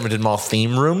West Edmonton Mall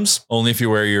theme rooms. Only if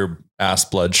you wear your ass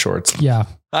blood shorts. Yeah.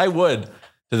 I would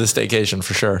to the staycation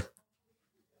for sure.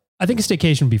 I think a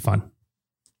staycation would be fun.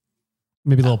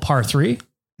 Maybe a little par 3.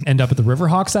 End up at the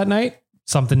Riverhawks that night.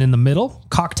 Something in the middle.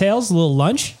 Cocktails, a little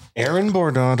lunch. Aaron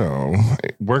Bordado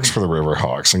works for the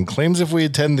Riverhawks and claims if we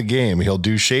attend the game, he'll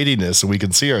do shadiness so we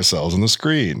can see ourselves on the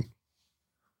screen.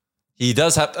 He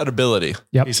does have that ability.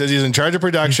 Yep. He says he's in charge of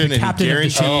production He's the and he captain of the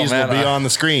guarantees show. Oh, man, we'll be on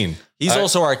the screen. He's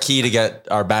also our key to get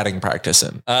our batting practice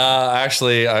in.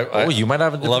 Actually, You might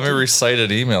have. let me recite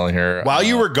an email here. While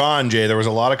you were gone, Jay, there was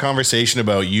a lot of conversation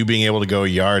about you being able to go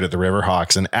yard at the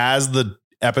Riverhawks. And as the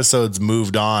episodes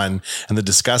moved on and the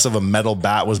discuss of a metal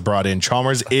bat was brought in,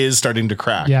 Chalmers is starting to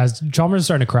crack. Yeah, Chalmers is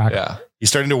starting to crack. Yeah. He's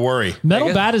starting to worry.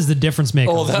 Metal bat is the difference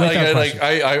maker. Oh,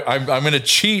 I'm going to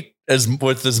cheat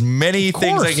with as many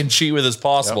things I can cheat with as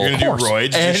possible. You're going to do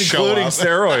roids, and just show including up.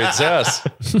 steroids. Yes.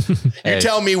 You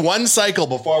tell me one cycle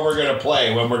before we're going to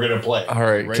play when we're going to play. All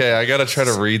right. Okay. I got to try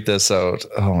to read this out.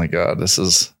 Oh my God. This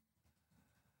is.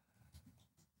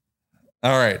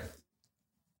 All right.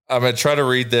 I'm going to try to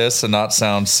read this and not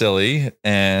sound silly,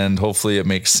 and hopefully it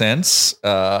makes sense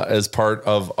as part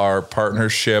of our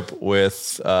partnership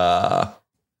with the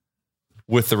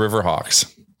Riverhawks.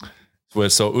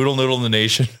 So Oodle Noodle and the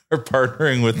Nation are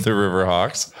partnering with the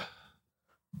Riverhawks.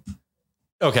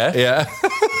 Okay. Yeah.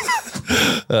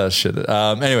 Oh, shit.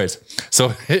 Anyways,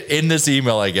 so in this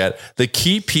email I get, the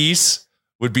key piece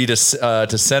would be to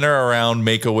center around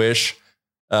Make-A-Wish.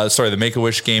 The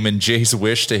Make-A-Wish game and Jay's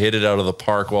wish to hit it out of the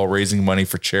park while raising money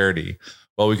for charity.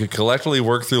 While we could collectively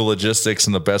work through logistics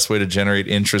and the best way to generate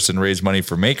interest and raise money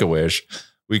for Make-A-Wish,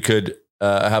 we could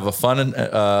have a fun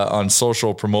on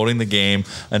social promoting the game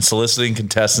and soliciting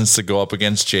contestants to go up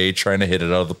against Jay trying to hit it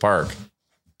out of the park.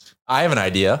 I have an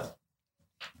idea.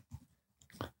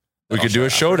 We could do a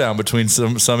showdown between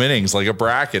some innings, like a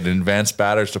bracket, and advance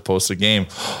batters to post a game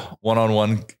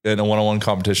one-on-one in a one-on-one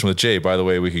competition with Jay. By the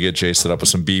way, we could get Jay set up with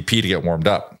some BP to get warmed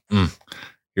up.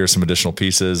 Here's some additional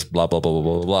pieces, blah, blah, blah, blah,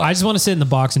 blah, blah. I just want to sit in the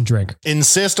box and drink.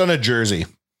 Insist on a jersey.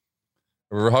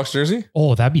 A Riverhawks jersey?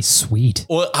 Oh, that'd be sweet.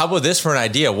 Well, how about this for an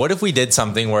idea? What if we did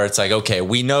something where it's like, okay,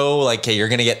 we know like, okay, you're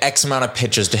going to get X amount of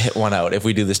pitches to hit one out if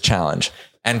we do this challenge,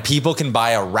 and people can buy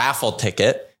a raffle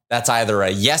ticket. That's either a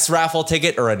yes raffle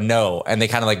ticket or a no. And they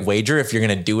kind of like wager if you're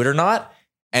going to do it or not.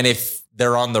 And if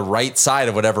they're on the right side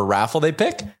of whatever raffle they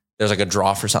pick, there's like a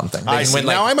draw for something. I see.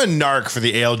 Now I'm a narc for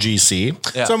the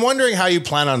ALGC. Yeah. So I'm wondering how you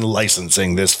plan on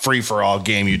licensing this free-for-all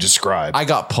game you described. I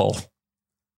got pull.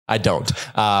 I don't.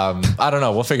 I don't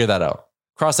know. We'll figure that out.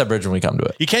 Cross that bridge when we come to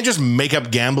it. You can't just make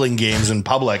up gambling games in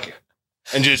public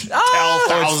and just tell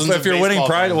thousands If you're winning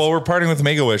prize, well, we're partnering with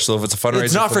Make-A-Wish, so if it's a fundraiser,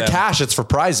 It's not for them. cash. It's for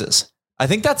prizes. I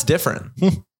think that's different.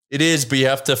 It is, but you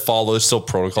have to follow. There's still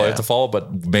protocol you have to follow,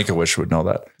 but Make-A-Wish would know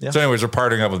that. Yeah. So anyways, we're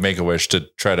partnering up with Make-A-Wish to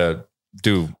try to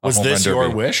do a Was home this run your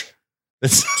derby. wish?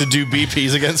 To do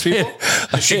BPs against people?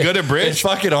 Is she good at It bridge?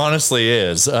 fucking honestly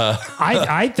is.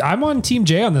 I'm on Team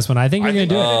J on this one. I think you're going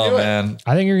to do it. Oh man,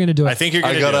 I think you're going to do it. I think you're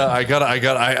going to do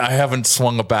it. I haven't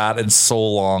swung a bat in so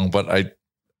long, but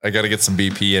I got to get some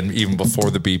BP in even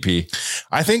before the BP.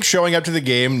 I think showing up to the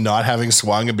game, not having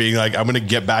swung and being like, I'm going to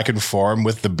get back in form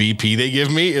with the BP they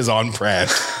give me is on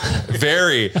brand.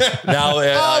 Very. Now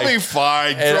I'll be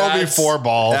fine. Throw me 4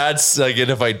 balls. That's like,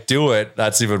 and if I do it,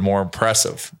 that's even more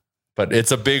impressive. But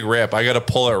it's a big rip. I got to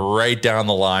pull it right down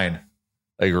the line.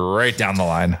 Like right down the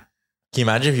line. Can you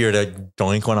imagine if you were to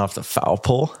doink one off the foul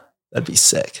pole? That'd be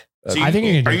sick. I think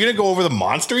you're Are you going to go over the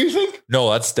monster, you think? No,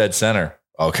 that's dead center.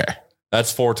 Okay.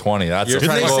 That's 420. That's Didn't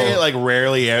they say like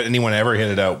rarely anyone ever hit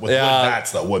it out with wood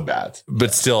bats, though? Wood bats.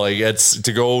 But still, like it's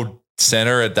to go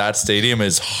center at that stadium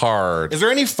is hard. Is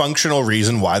there any functional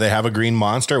reason why they have a green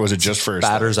monster? Or was it just for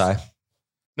Batter's eye?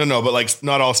 No, but like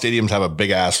not all stadiums have a big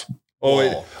ass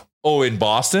wall. In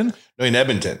Boston? No, in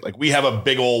Edmonton. Like we have a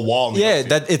big old wall. In the Yeah,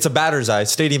 outfield. it's a batter's eye.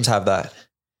 Stadiums have that.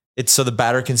 It's so the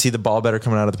batter can see the ball better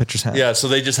coming out of the pitcher's hand. Yeah, so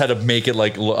they just had to make it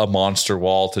like a monster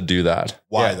wall to do that.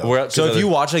 Why Yeah. though? So if you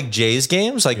watch like Jays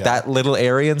games, like that little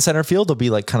area in center field will be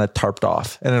like kind of tarped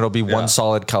off and it'll be one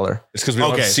solid color. It's because we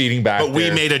don't have seating back but we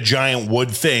there. made a giant wood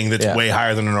thing that's way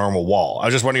higher than a normal wall. I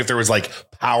was just wondering if there was like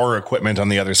power equipment on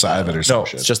the other side of it or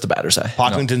something. It's just the batter's eye.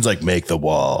 Pocklington's like make the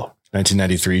wall.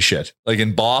 1993 shit. Like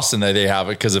in Boston, they have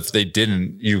it because if they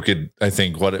didn't, you could, I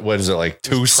think, what is it, like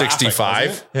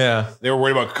 265? Yeah. They were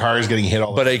worried about cars getting hit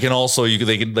all the But they can also,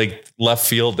 they can like left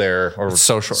field there or It's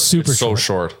so short. Super so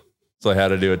short. So I had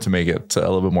to do it to make it a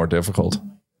little bit more difficult.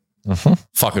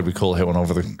 Fuck, it'd be cool to hit one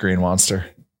over the green monster.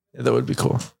 Yeah, that would be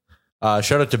cool.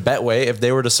 Shout out to Betway. If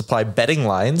they were to supply betting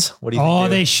lines, what do you think?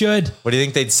 They should. What do you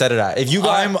think they'd set it at? If you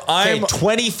got I'm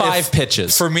 25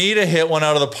 pitches for me to hit one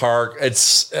out of the park,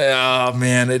 it's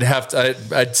man, it'd have to.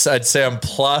 I'd say I'm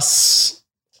plus.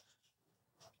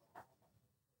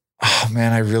 Oh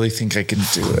man, I really think I can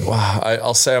do it. Wow,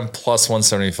 I'll say I'm plus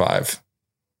 175,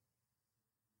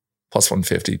 plus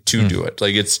 150 to do it.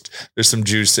 Like there's some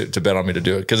juice to bet on me to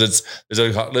do it because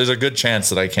there's a good chance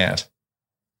that I can't.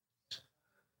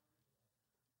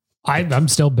 I'm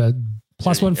still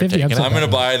plus 150. I'm going to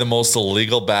buy the most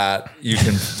illegal bat you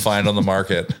can find on the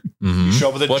market. You show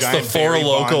up with a What's giant the Four Barry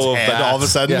Loko Bonds of head bats? all of a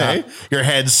sudden, Yeah. eh? Your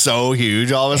head's so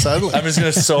huge all of a sudden. I'm just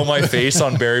going to sew my face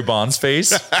on Barry Bonds'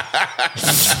 face.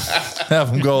 Have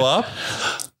him go up.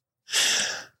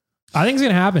 I think it's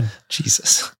going to happen.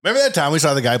 Jesus. Remember that time we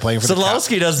saw the guy playing for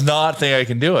Sadlowski does not think I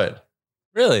can do it.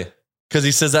 Really? Because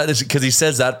he says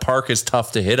that park is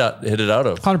tough to hit it out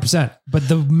of. 100%. But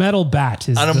the metal bat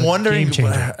is And I'm the wondering, game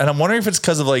changer. if it's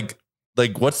because of like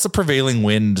what's the prevailing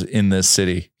wind in this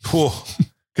city?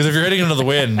 Because if you're hitting into the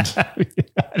wind,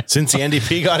 since the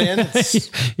NDP got in,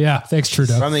 yeah, thanks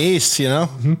Trudeau. From the east, you know.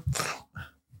 Mm-hmm.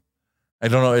 I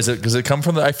don't know. Is it because it come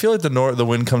from I feel like the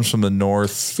wind comes from the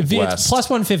northwest. It's plus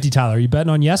 150, Tyler. Are you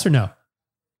betting on yes or no?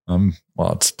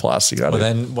 Well, it's plus. You got but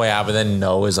then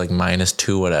no is like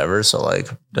 -2 whatever. So like,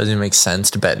 doesn't even make sense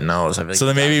to bet no's. I feel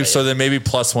like then maybe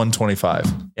plus 125.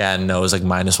 Yeah, no is like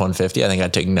 -150. I think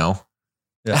I'd take no.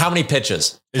 Yeah. How many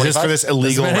pitches? Is this for this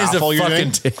illegal raffle you're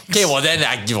doing? Okay, well then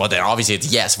obviously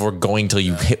it's yes. We're going till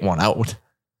you hit one out.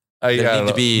 I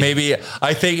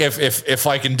think if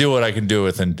I can do it, I can do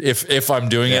it. And if I'm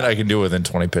doing it, I can do it within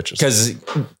 20 pitches. Because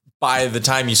by the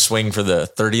time you swing for the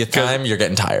 30th time, you're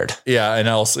getting tired. Yeah, and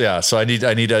also so I need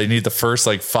the first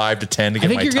like 5 to 10 to get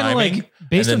my timing.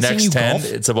 Based and on the seeing next you 10, golf,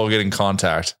 it's about getting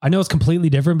contact. I know it's completely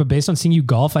different, but based on seeing you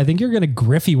golf, I think you're going to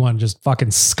Griffey one, just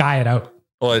fucking sky it out.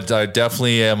 Well, I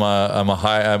definitely am.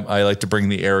 I like to bring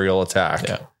the aerial attack.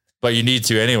 Yeah. But you need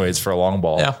to anyways for a long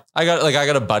ball. Yeah. I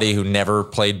got a buddy who never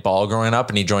played ball growing up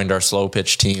and he joined our slow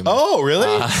pitch team. Oh, really?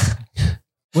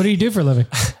 What do you do for a living?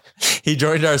 He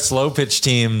joined our slow pitch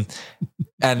team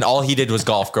and all he did was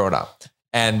golf growing up.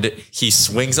 And he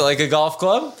swings it like a golf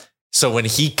club. So when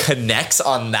he connects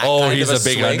on that, he's a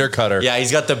big swing, undercutter. Yeah,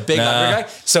 he's got the big undercut.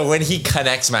 So when he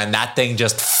connects, man, that thing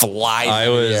just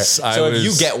flies. If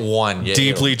you get one,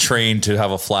 deeply trained to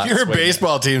have a flat. Your swing.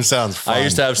 baseball team sounds fun. I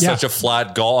used to have such a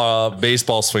flat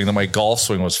baseball swing that my golf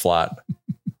swing was flat.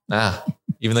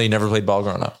 Even though you never played ball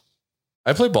growing up.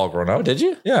 I played ball growing up. Oh, did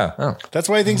you? Yeah. Oh. That's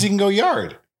why he thinks he can go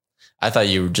yard. I thought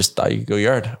you just thought you could go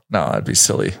yard. No, that'd be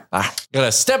silly.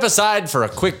 Gonna step aside for a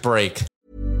quick break.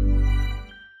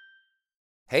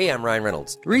 Hey, I'm Ryan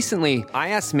Reynolds. Recently, I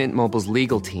asked Mint Mobile's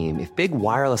legal team if big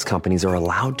wireless companies are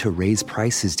allowed to raise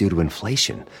prices due to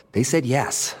inflation. They said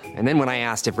yes. And then when I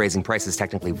asked if raising prices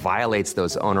technically violates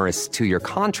those onerous 2-year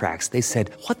contracts, they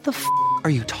said, "What the f*** are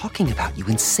you talking about, you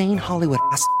insane Hollywood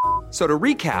ass?" So to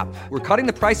recap, we're cutting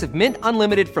the price of Mint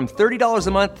Unlimited from $30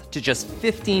 a month to just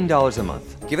 $15 a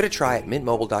month. Give it a try at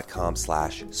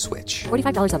mintmobile.com/switch.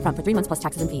 $45 up front for 3 months plus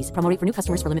taxes and fees. Promo rate for new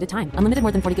customers for limited time. Unlimited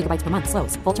more than 40 gigabytes per month.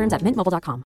 Slows full terms at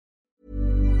mintmobile.com.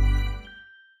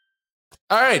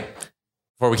 All right.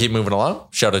 Before we keep moving along,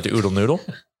 shout out to Oodle Noodle.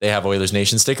 They have Oilers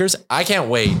Nation stickers. I can't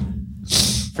wait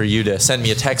for you to send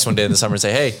me a text one day in the summer and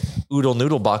say, "Hey, Oodle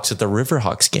Noodle box at the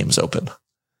Riverhawks game's open."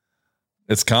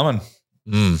 It's coming.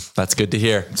 That's good to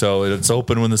hear. So it's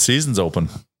open when the season's open.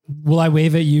 Will I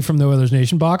wave at you from the Oilers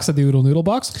Nation box at the Oodle Noodle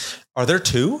box? Are there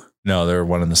two? No, they're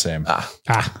one and the same.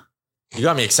 You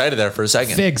got me excited there for a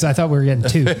second. Figs. I thought we were getting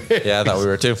 2. Yeah, I thought we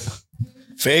were too.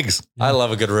 Figs. I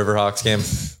love a good Riverhawks game.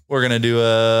 We're gonna do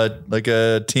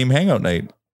a team hangout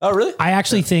night. Oh, really? I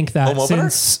actually think that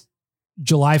since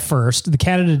July 1st, the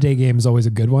Canada Day game is always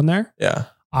a good one there. Yeah.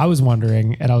 I was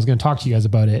wondering, and I was going to talk to you guys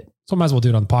about it. So I might as well do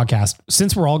it on the podcast.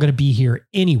 Since we're all going to be here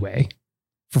anyway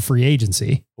for free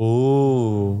agency.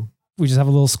 Ooh. We just have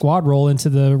a little squad roll into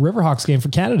the Riverhawks game for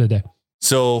Canada Day.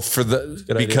 So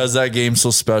because that game's so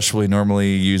special, we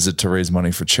normally use it to raise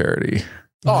money for charity.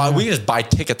 Oh, we can just buy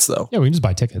tickets though. Yeah, we can just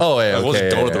buy tickets. Oh, yeah. We'll Okay,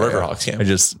 just go to the Riverhawks game.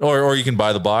 Or you can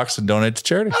buy the box and donate to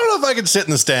charity. I don't know if I can sit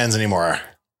in the stands anymore.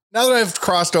 Now that I've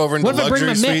crossed over into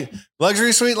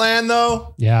luxury suite land,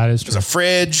 though. Yeah, it is true. There's a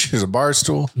fridge. There's a bar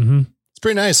stool. Mm-hmm. It's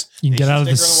pretty nice. You can get out of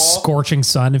the scorching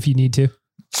sun if you need to.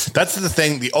 That's the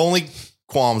thing. The only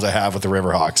qualms I have with the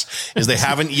Riverhawks is they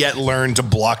haven't yet learned to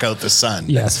block out the sun.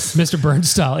 Yes, Mr. Burns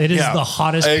style. It is the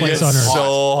hottest place on earth.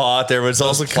 So hot there, but it's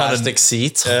also plastic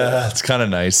seats. It's kind of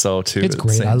nice though too. It's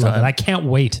great. I love it. I can't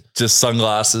wait. Just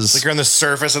sunglasses. Like you're on the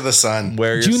surface of the sun.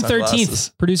 Wear your June sunglasses.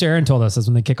 13th. Producer Aaron told us that's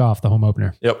when they kick off the home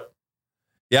opener. Yep.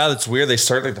 Yeah, that's weird. They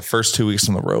start like the first 2 weeks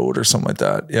on the road or something like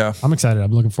that. Yeah. I'm excited.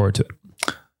 I'm looking forward to it.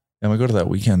 And we go to that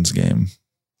weekend's game.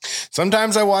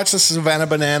 Sometimes I watch the Savannah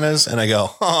Bananas and I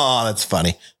go, oh, that's funny.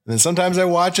 And then sometimes I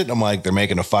watch it and I'm like, they're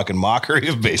making a fucking mockery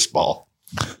of baseball.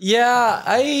 Yeah,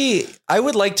 I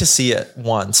would like to see it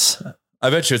once. I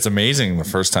bet you it's amazing the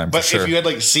first time. But for sure. if you had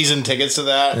like season tickets to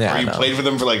that, or you played for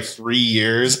them for like 3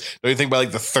 years, don't you think by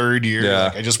like the third year,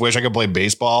 like, I just wish I could play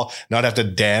baseball, not have to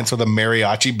dance with a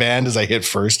mariachi band as I hit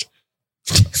first.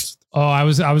 Oh, I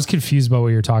was confused about what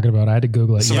you're talking about. I had to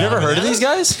Google it. So you never heard of these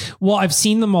guys? Well, I've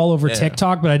seen them all over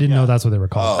TikTok, but I didn't know that's what they were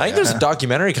called. I think there's a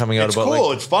documentary coming out about cool.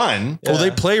 like, it's fun. Well,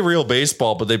 they play real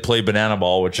baseball, but they play banana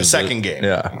ball, which The is second game.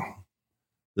 Yeah.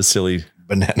 The silly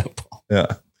banana ball. Yeah.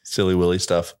 Silly Willy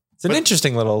stuff. It's an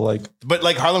interesting little But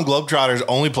like Harlem Globetrotters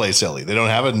only play silly. They don't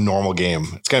have a normal game.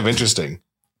 It's kind of interesting.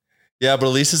 Yeah, but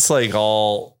at least it's like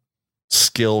all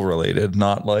skill related,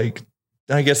 not like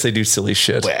I guess they do silly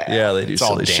shit. Well, yeah, they do it's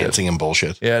silly all dancing shit. and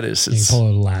bullshit. Yeah, it is. You can pull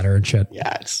a ladder and shit.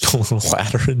 Yeah, it's a little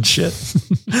ladder and shit.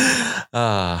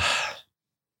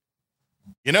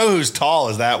 You know who's tall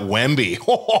is that Wemby.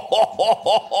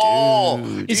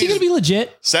 Is he going to be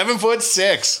legit?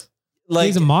 7'6". Like,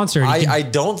 he's a monster. I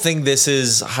don't think this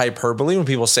is hyperbole when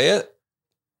people say it.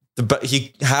 But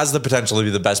he has the potential to be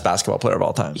the best basketball player of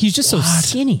all time. He's just so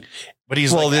skinny. But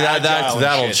he's well, like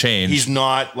that'll change. He's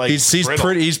not like he's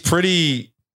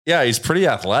pretty. Yeah, he's pretty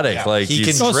athletic. Yeah. Like he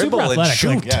can super dribble and athletic. shoot.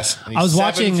 Like, yes. I was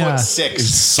watching 7'6".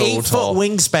 He's so 8 tall. foot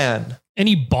wingspan. and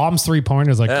he bombs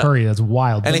 3-pointers like Curry. That's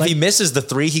wild. And But if like, he misses the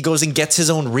 3, he goes and gets his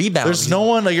own rebound. There's no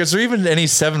one like. Is there even any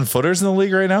 7-footers in the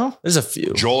league right now? There's a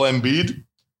few. Joel Embiid.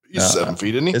 He's 7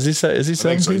 feet, isn't he? Is he? Is he I 7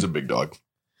 think so. feet? He's a big dog.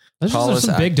 there's tallest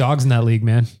some act- big dogs in that league,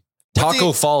 man.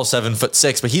 Taco Fall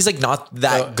 7'6", but he's like not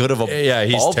that good of a Yeah,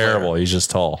 he's ball player. terrible. He's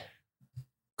just tall.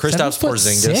 Kristaps 7'6"?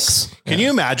 Porzingis. Can you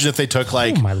imagine if they took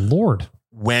like Oh my lord.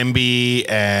 Wemby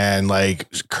and like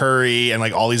Curry and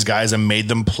like all these guys and made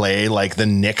them play like the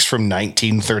Knicks from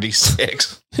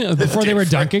 1936? Before they were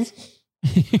dunking.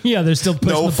 Yeah, they're still pushing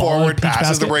No the ball forward in the peach passes.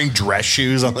 basket. They're wearing dress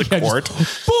shoes on the court.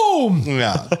 Boom.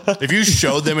 Yeah. If you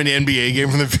showed them an NBA game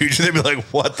from the future, they'd be like,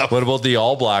 what the? What about the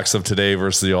All Blacks of today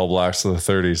versus the All Blacks of the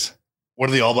 30s? What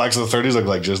do the All Blacks of the 30s look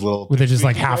like? Just little. Were they just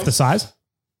like half the size?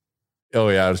 Oh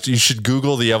yeah, you should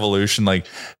Google the evolution, like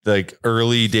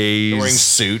early days. They're wearing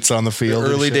suits on the field.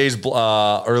 Early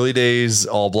days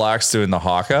All Blacks doing the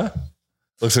haka.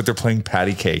 Looks like they're playing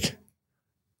patty cake.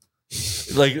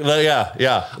 Yeah.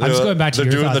 I'm just going back to they're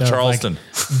your doing thought, the though, Charleston.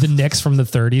 like, the Knicks from the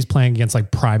 30s playing against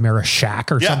like Primera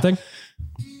Shaq or something.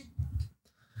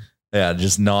 Yeah,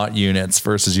 just not units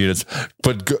versus units,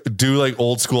 but do like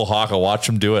old school haka. Watch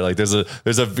them do it. Like there's a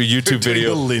YouTube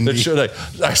video that show, like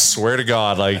I swear to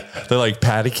God, like they're like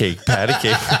patty cake.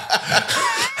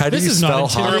 How do This you is not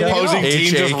spell intimidating haka? at all. Opposing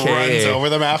team just H-A-K-A. runs over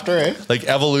them after, eh? Like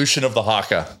evolution of the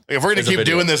haka. If we're going There's to a keep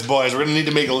video. doing this, boys, we're going to need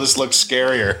to make this look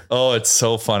scarier. Oh, it's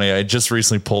so funny. I just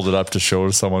recently pulled it up to show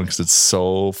to someone because it's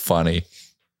so funny.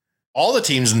 All the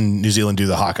teams in New Zealand do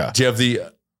the haka. Do you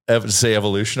have the say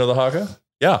evolution of the haka?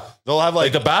 Yeah. They'll have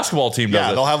Like the basketball team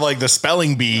does it. they'll have like the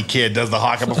spelling bee kid does the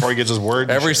haka before he gets his word.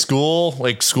 and Every shit. school,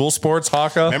 like school sports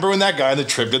haka. Remember when that guy in the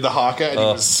trip did the haka and he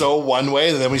was so one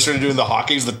way, and then we started doing the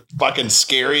haka, he's the fucking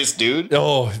scariest dude.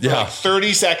 Oh, For yeah. like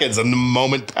 30 seconds and the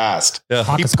moment passed. Yeah.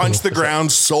 He Haka's punched cool. the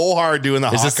ground so hard doing the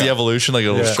Is haka. this the evolution? Like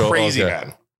it'll show Crazy, okay.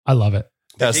 man. I love it.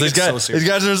 Yeah, I so think these it's so guys, serious.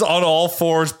 these guys are just on all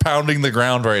fours pounding the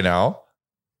ground right now.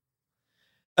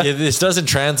 Yeah, this doesn't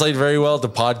translate very well to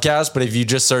podcast, but if you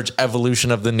just search evolution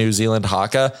of the New Zealand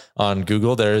haka on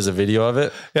Google, there is a video of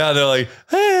it. Yeah, they're like,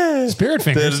 hey, Spirit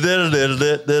fingers.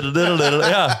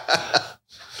 yeah,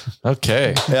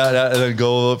 Okay. yeah, and then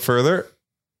go a little further.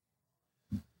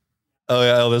 Oh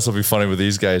yeah, this will be funny with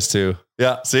these guys too.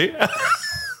 Yeah, see,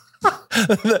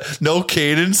 no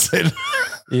cadence.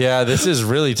 Yeah, this is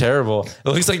really terrible. It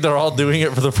looks like they're all doing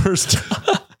it for the first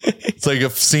time. It's like a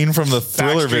scene from the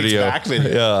Thriller Backstreet's video. Back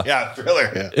video. Yeah.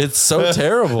 Thriller. Yeah. It's so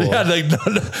terrible. Yeah, like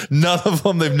none of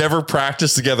them. They've never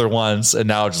practiced together once, and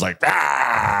now it's just like,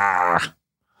 ah.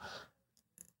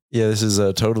 Yeah, this is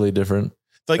totally different.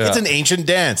 It's like, Yeah. it's an ancient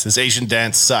dance. This ancient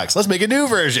dance sucks. Let's make a new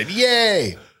version.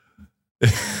 Yay.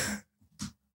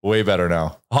 Way better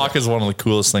now. Hawk is one of the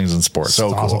coolest things in sports.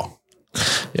 So awesome. cool.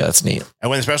 Yeah, that's neat.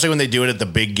 And especially when they do it at the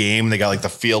big game, they got like the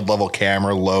field level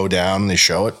camera low down and they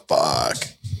show it. Fuck.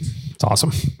 It's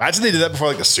awesome. Imagine they did that before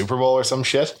like the Super Bowl or some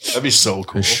shit. That'd be so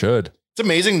cool. They should. It's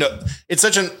amazing. It's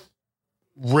such an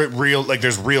real, like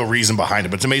there's real reason behind it,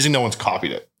 but it's amazing no one's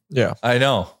copied it. Yeah. I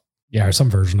know. Yeah, or some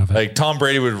version of it. Like Tom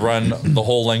Brady would run the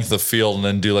whole length of the field and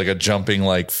then do like a jumping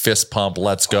like fist pump.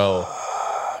 Let's go.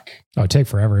 Oh, it'd take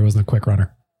forever. He wasn't a quick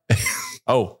runner.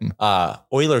 Oh,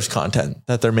 Oilers content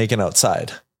that they're making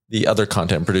outside. The other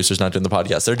content producers not doing the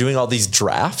podcast. They're doing all these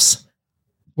drafts.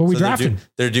 What we So drafted?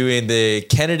 They're doing the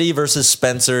Kennedy versus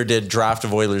Spencer did draft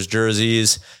of Oilers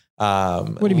jerseys.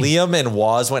 What do you mean? Liam and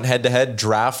Waz went head to head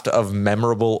draft of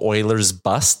memorable Oilers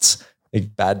busts,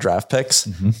 like bad draft picks.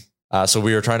 So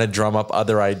we were trying to drum up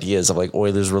other ideas of like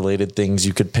Oilers related things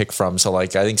you could pick from. So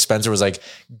like I think Spencer was like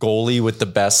goalie with the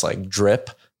best like drip,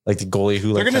 like the goalie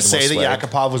who They're like going to had the say most that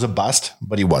swag. Yakupov was a bust,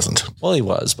 but he wasn't. Well, he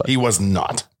was, but He was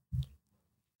not.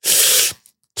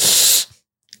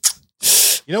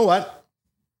 You know what?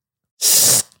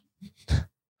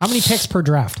 How many picks per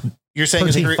draft? You're saying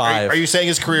his career, 5. are you saying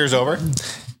his career is over?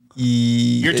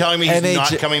 You're telling me he's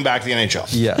not coming back to the NHL?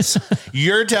 Yes.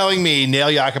 You're telling me Nail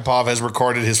Yakupov has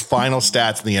recorded his final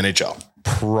stats in the NHL?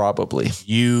 Probably.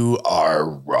 You are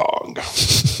wrong.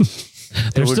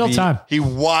 There's still time. He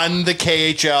won the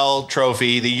KHL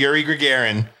trophy, the Yuri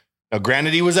Gagarin. Now,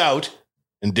 granted, he was out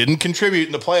and didn't contribute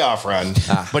in the playoff run,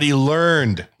 but he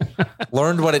learned.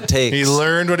 Learned what it takes. He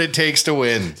learned what it takes to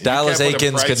win. Dallas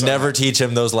Aikens could never teach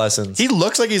him those lessons. He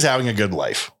looks like he's having a good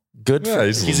life. Good for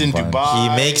he's in Dubai.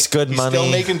 He makes good money. He's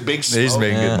still making big smoke. He's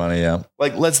making good money, yeah.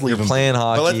 Like, let's leave him playing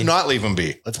hockey. But let's not leave him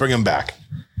be. Let's bring him back.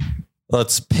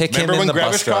 Let's pick him in the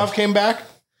bus drive. Remember when Gravishkov came back?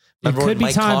 Remember when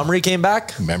Mike Comrie came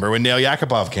back? Remember when Nail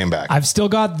Yakupov came back? I've still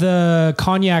got the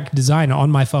cognac design on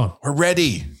my phone. We're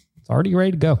ready. It's already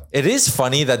ready to go. It is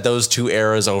funny that those two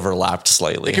eras overlapped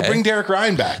slightly. They could bring Derek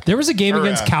Ryan back. There was a game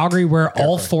against Calgary where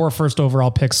all 4 first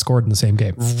overall picks scored in the same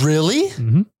game. Really?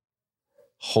 Mm-hmm.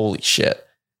 Holy shit.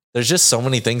 There's just so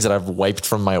many things that I've wiped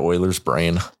from my Oilers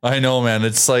brain. I know, man.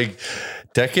 It's like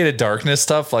Decade of Darkness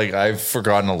stuff. Like, I've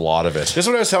forgotten a lot of it. This is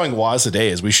what I was telling Waz today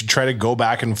is we should try to go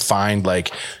back and find,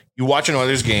 like, you watch an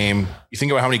Oilers game, you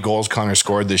think about how many goals Connor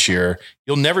scored this year,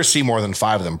 you'll never see more than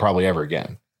 5 of them probably ever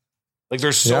again. Like,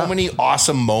 there's so many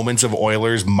awesome moments of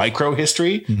Oilers micro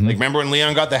history. Mm-hmm. Like, remember when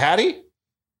Leon got the Hattie?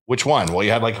 Which one? Well,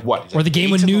 you had like what? Or the game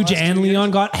when Nuge and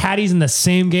Leon got Hatties in the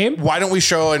same game? Why don't we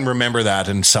show and remember that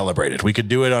and celebrate it? We could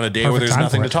do it on a day where there's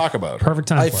nothing to talk about. Perfect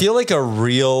time. I feel like a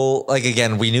real, like,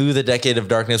 again, we knew the Decade of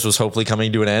Darkness was hopefully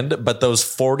coming to an end, but those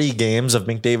 40 games of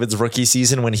McDavid's rookie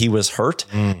season when he was hurt,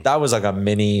 that was like a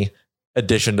mini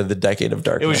addition to the Decade of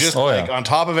Darkness. It was just on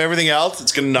top of everything else,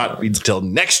 it's going to not be until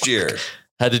next year.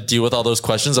 Had to deal with all those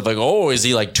questions of like, oh, is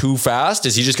he like too fast?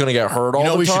 Is he just going to get hurt all the time? You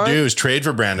know what we should do is trade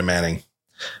for Brandon Manning.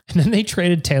 And then they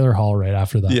traded Taylor Hall right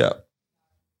after that. Yeah.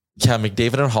 Yeah,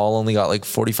 McDavid and Hall only got like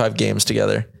 45 games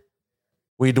together.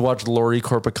 We had to watch Laurie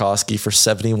Korpikoski for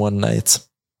 71 nights.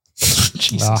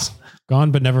 Jesus.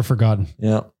 Gone but never forgotten.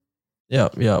 Yeah.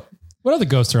 Yeah. What other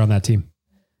ghosts are on that team?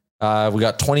 We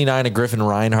got 29 of Griffin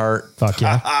Reinhart. Fuck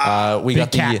yeah. We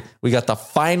got the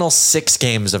final 6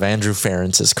 games of Andrew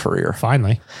Ferentz's career.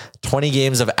 Finally. 20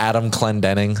 games of Adam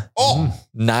Clendenning.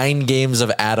 9 games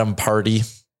of Adam Party.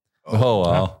 Oh,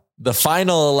 wow. The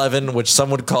final 11, which some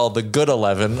would call the good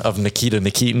 11 of Nikita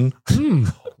Nikitin.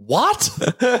 What?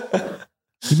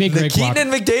 You made great Nikitin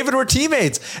and McDavid were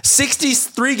teammates.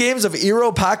 63 games of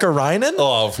Eero Pakarainen.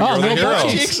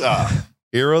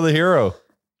 Hero the hero.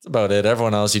 That's about it.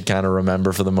 Everyone else you'd kind of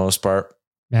remember for the most part.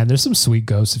 Man, there's some sweet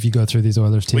ghosts if you go through these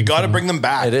Oilers teams. We got to bring them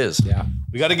back. It is. Yeah.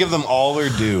 We got to give them all their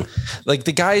due. Like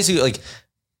the guys who, like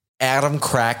Adam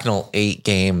Cracknell, 8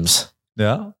 games.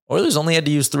 Yeah. Oilers only had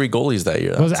to use 3 goalies that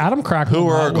year. Was Adam Cracknell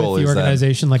with the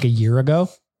organization like a year ago?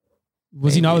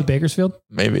 Was he not with Bakersfield?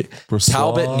 Maybe. Brossois.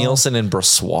 Talbot, Nielsen, and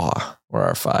Brossois were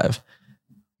our 5.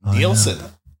 Nielsen.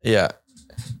 Yeah.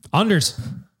 Anders.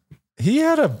 He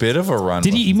had a bit of a run.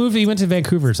 Did he move? He went to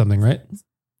Vancouver or something, right?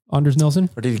 Anders Nilsson?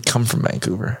 Or did he come from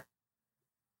Vancouver?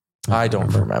 I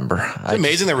don't remember. It's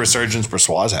amazing the resurgence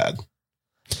Brossois had.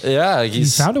 Yeah.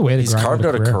 He's found a way to He's carved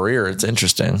out a career. It's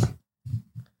interesting.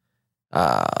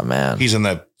 Man. He's in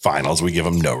the finals. We give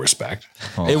him no respect.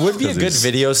 It would be a good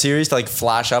video series to like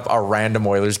flash up a random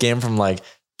Oilers game from like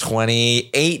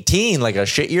 2018, like a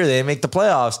shit year. They didn't make the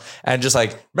playoffs, and just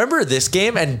like, remember this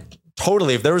game? And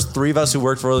totally, if there was 3 of us who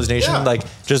worked for Oilers Nation, like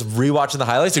just rewatching the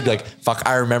highlights, we'd be like, fuck,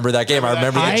 I remember that game. I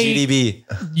remember that GDB.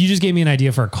 You just gave me an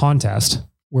idea for a contest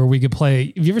where we could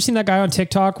play. Have you ever seen that guy on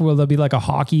TikTok where there'll be like a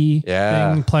hockey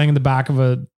thing playing in the back of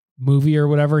a movie or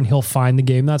whatever, and he'll find the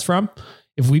game that's from?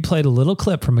 If we played a little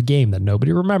clip from a game that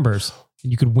nobody remembers,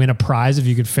 you could win a prize if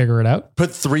you could figure it out.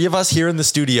 Put 3 of us here in the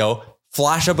studio,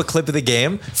 flash up a clip of the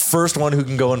game. First one who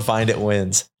can go and find it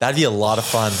wins. That'd be a lot of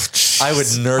fun. I would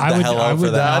nerd the hell out for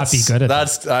that. Not be good at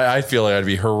that. I feel like I'd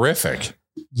be horrific.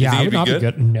 Yeah, I would not be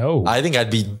good. No. I think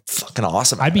I'd be fucking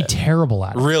awesome. I'd be terrible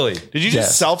at it. Really? Did you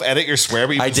just self-edit your swear,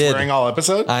 but you've been swearing all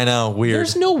episode? I know. Weird.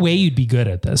 There's no way you'd be good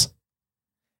at this.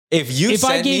 If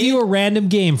I gave you a random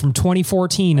game from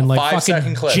 2014 and like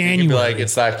 5-second clip, January, you'd be like,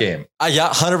 it's that game. Yeah,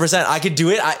 100%. I could do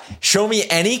it. Show me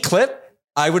any clip.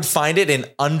 I would find it in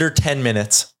under 10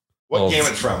 minutes. What game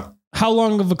it's from? How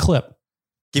long of a clip?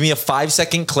 Give me a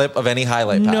 5-second clip of any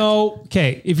highlight pack. No.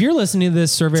 Okay. If you're listening to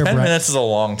this survey, 10 minutes is a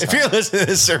long time. If you're listening to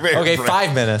this survey, okay,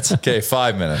 5 minutes. Okay,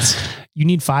 5 minutes. You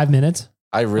need 5 minutes.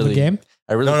 The game.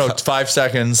 No, 5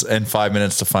 seconds and 5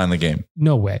 minutes to find the game.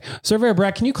 No way. Surveyor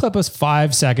Brett, can you clip us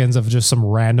 5 seconds of just some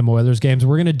random Oilers games?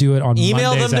 We're going to do it on Email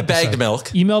Monday's them to episode. Bagged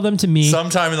Milk. Email them to me.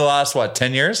 Sometime in the last,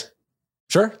 10 years?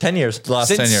 Sure, 10 years. The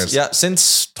last 10 years. Yeah,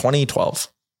 since 2012.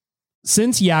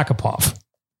 Since Yakupov.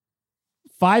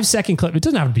 5-second clip. It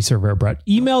doesn't have to be Cervera, Brett.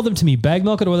 Email them to me,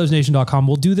 bagmilk@oilersnation.com.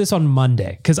 We'll do this on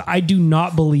Monday because I do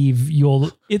not believe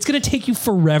it's going to take you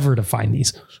forever to find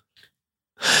these.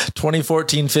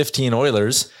 2014-15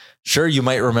 Oilers. Sure, you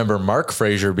might remember Mark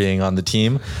Fraser being on the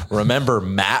team. Remember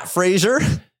Matt Fraser?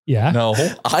 Yeah. No,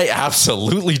 I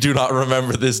absolutely do not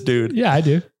remember this dude. Yeah, I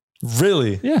do.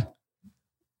 Really? Yeah.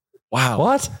 Wow.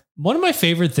 What? One of my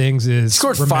favorite things is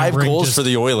scored 5 goals for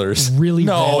the Oilers. Really?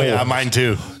 No, bad. yeah, mine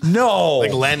too. No.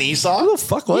 Like Len Esau? Who the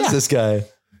fuck was this guy?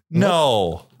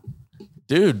 No.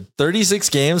 Dude, 36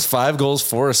 games, 5 goals,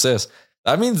 4 assists.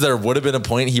 That means there would have been a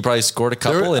point he probably scored a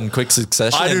couple in quick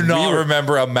succession. I do not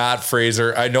remember a Matt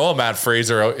Fraser. I know a Matt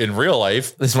Fraser out in real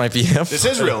life. This might be him. This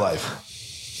is real life.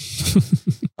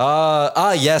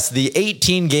 Yes, the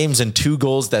 18 games and 2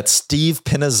 goals that Steve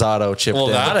Pinizzato chipped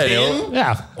in. That I know.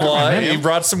 Yeah. Well, he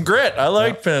brought some grit. I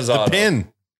like Pinizzato. The pin.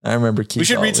 I remember. We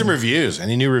should read some reviews.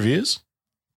 Any new reviews?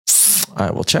 All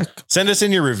right, we'll check. Send us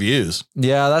in your reviews.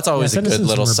 Yeah, that's always a send us good in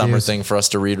little some summer reviews. thing for us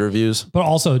to read reviews. But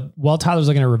also, while Tyler's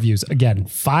looking at reviews, again,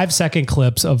 5-second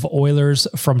clips of Oilers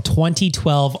from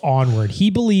 2012 onward. He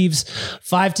believes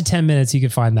 5 to 10 minutes you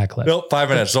could find that clip. Nope, 5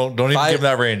 minutes. Don't even give him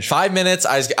that range. 5 minutes.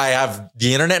 I have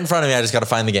the internet in front of me. I just got to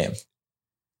find the game.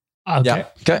 Okay. Yeah.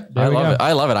 Okay. I love it.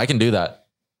 I love it. I can do that.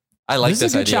 I like this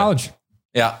is a good idea. challenge.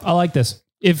 Yeah. I like this.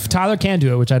 If Tyler can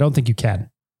do it, which I don't think you can,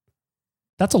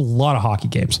 that's a lot of hockey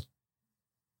games.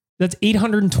 That's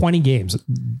 820 games,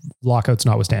 lockouts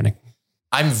notwithstanding.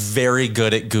 I'm very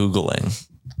good at Googling.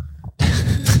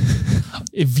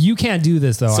 If you can't do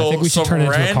this, though, I think we should turn it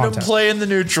into a random contest. play in the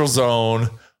neutral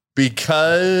zone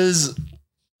because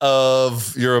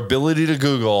of your ability to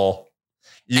Google.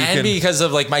 Because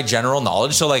of like my general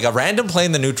knowledge. So like a random play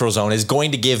in the neutral zone is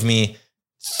going to give me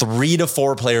 3 to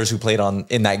 4 players who played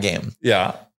in that game.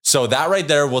 Yeah. So that right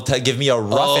there will give me a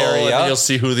rough area. And then you'll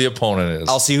see who the opponent is.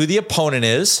 I'll see who the opponent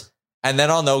is. And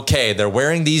then I'll know, okay, they're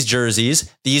wearing these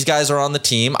jerseys. These guys are on the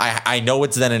team. I know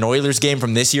it's then an Oilers game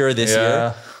from this year or this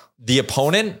year. The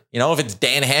opponent, if it's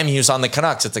Dan Hamhuis on the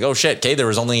Canucks, it's like, oh shit, okay, there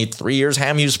was only 3 years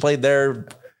Hamhuis played there.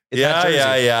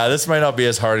 Yeah. This might not be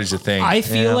as hard as you think. I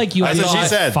feel like you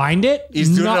find it. He's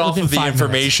doing it not off within of the 5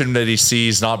 information that he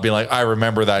sees, not being like, I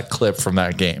remember that clip from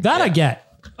that game. That I get.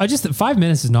 I just 5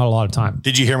 minutes is not a lot of time.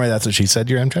 Did you hear my That's What She Said,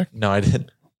 your M check? No, I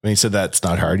did. When he said that's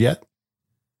not hard yet?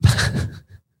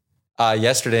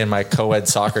 Yesterday in my co-ed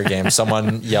soccer game,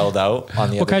 someone yelled out on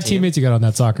the What other kind of team. teammates you got on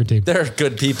that soccer team? They're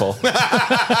good people.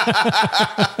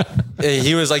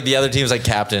 He was like, the other team's like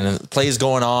captain and plays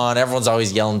going on. Everyone's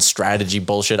always yelling strategy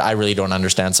bullshit. I really don't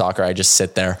understand soccer. I just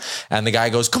sit there and the guy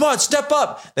goes, come on, step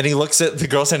up. Then he looks at the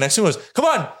girl sitting next to him and goes, come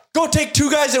on, go take 2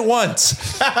 guys at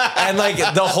once. And like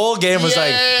the whole game was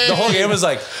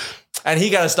like, and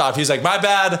he got to stop. He's like, my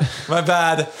bad.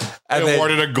 And they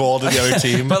awarded a goal to the other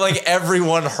team. But like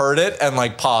everyone heard it and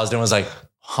like paused and was like,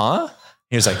 huh?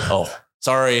 He was like, oh,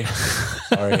 sorry.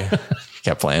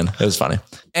 Kept playing. It was funny.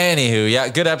 Anywho, yeah,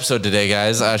 good episode today,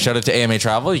 guys. Shout out to AMA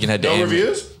Travel. You can head to AMA.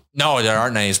 Reviews? No, there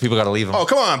aren't any. So people got to leave them. Oh,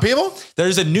 come on, people.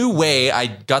 There's a new way. I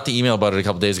got the email about it a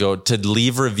couple days ago to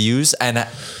leave reviews and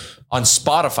on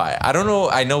Spotify. I don't know.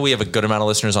 I know we have a good amount of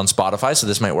listeners on Spotify, so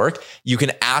this might work. You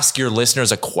can ask your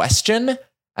listeners a question.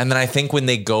 And then I think when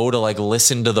they go to like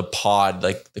listen to the pod,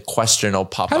 like the question will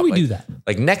pop up. How do we like, do that?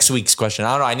 Like next week's question.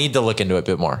 I don't know. I need to look into it a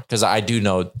bit more because I do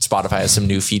know Spotify has some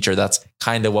new feature. That's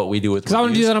kind of what we do with. Because I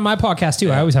want to do that on my podcast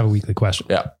too. I always have a weekly question.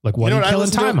 Yeah. Like what are you killing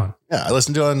time on? Yeah, I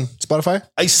listen to on Spotify.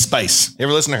 Ice Spice. You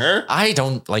ever listen to her? I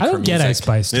don't like. I her don't get music. Ice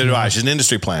Spice. Neither do I. She's an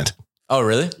industry plant. Oh,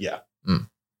 really? Yeah.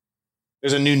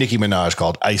 There's a new Nicki Minaj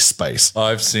called Ice Spice. Oh,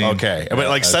 I've seen. Okay. But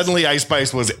like suddenly Ice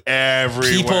Spice was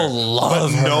everywhere. People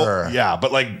love her. Yeah.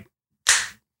 But like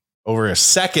over a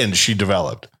second she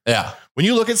developed. Yeah. When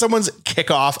you look at someone's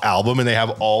kickoff album and they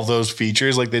have all those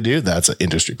features like they do, that's an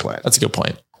industry plant. That's a good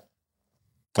point.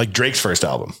 Like Drake's first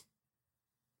album.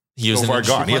 He was So Far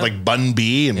Gone. He had like Bun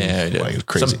B and he did. like,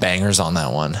 crazy. Some bangers on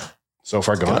that one. So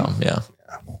Far Gone. Yeah.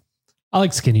 I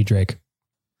like Skinny Drake.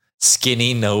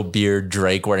 Skinny, no beard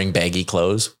Drake wearing baggy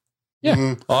clothes. Yeah.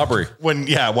 Mm-hmm. Aubrey. When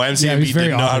he's YMCA very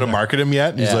didn't know how to Aubrey. market him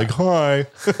yet. He's Yeah. like, hi.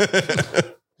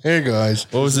 Hey guys.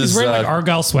 What was He's his? wearing like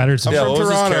Argyle sweaters. I'm yeah, from what was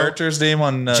his Toronto. character's name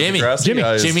on Jimmy. Degrassi? Jimmy.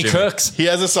 Yeah, it's Jimmy Cooks. He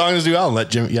has a song in his new album.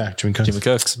 Let Jimmy Cooks. Jimmy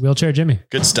Cooks. Wheelchair Jimmy.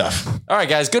 Good stuff. All right,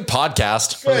 guys. Good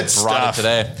podcast. Good Really brought stuff. it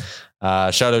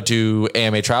today. Shout out to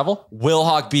AMA Travel,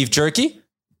 Wilhock Beef Jerky.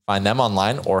 Find them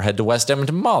online or head to West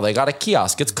Edmonton Mall. They got a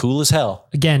kiosk. It's cool as hell.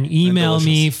 Again, email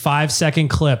me 5-second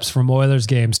clips from Oilers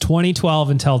games 2012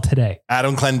 until today.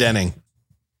 Adam Clendenning.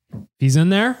 If he's in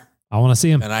there, I want to see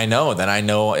him. And I know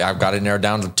I've got it narrowed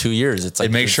down to 2 years. It's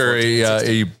like Make sure 14,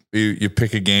 16. you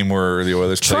pick a game where the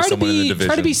Oilers play Try to someone in the be division.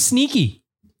 try to be sneaky.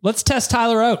 Let's test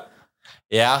Tyler out.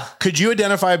 Yeah. Could you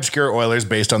identify obscure Oilers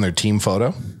based on their team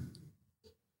photo?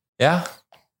 Yeah.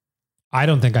 I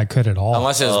don't think I could at all.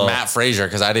 Unless it was Matt Fraser,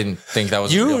 because I didn't think that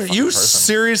was a real fucking You person.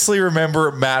 seriously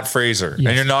remember Matt Fraser, Yes.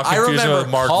 and you're not I confusing remember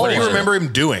with Mark. Paul. What do you Fraser. remember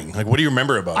him doing? Like, what do you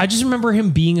remember about him? I just remember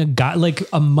him being a guy like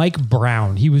a Mike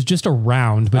Brown. He was just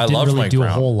around, but I didn't loved really Mike do a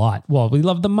Brown. whole lot. Well, we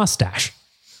love the mustache.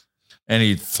 And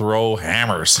he'd throw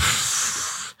hammers.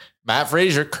 Matt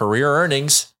Fraser, career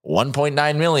earnings,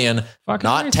 1.9 million. Fucking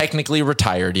Not nice. technically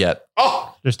retired yet.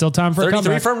 Oh, There's still time for a 33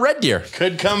 comeback. from Red Deer.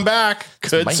 could come back.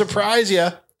 Could Mike- surprise you.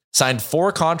 Signed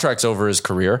 4 contracts over his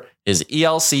career. His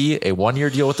ELC, a 1-year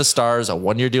deal with the Stars, a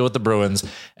 1-year deal with the Bruins,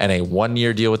 and a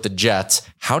 1-year deal with the Jets.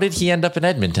 How did he end up in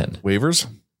Edmonton? Waivers?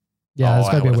 Yeah, that's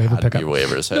got to be a waiver pickup.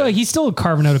 Waivers. I feel like he's still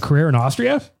carving out a career in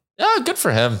Austria. Yeah, good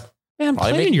for him. Man, Probably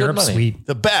playing in making good Europe, money. sweet.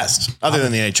 The best, other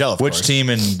than the NHL, of Which course. team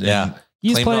in Yeah.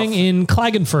 He's Claimed playing off- in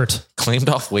Klagenfurt. Claimed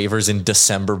off waivers in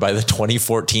December by the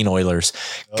 2014 Oilers.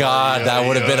 God, that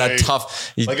would have been a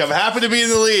tough. Like, I'm happy to be in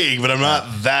the league, but I'm not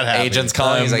that happy. Agent's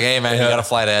calling. He's like, hey, man, you got to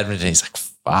fly to Edmonton. He's like,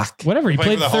 fuck. Whatever. He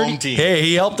Playing played for the 30. home team. Hey,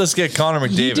 he helped us get Connor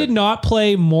McDavid. He did not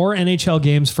play more NHL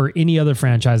games for any other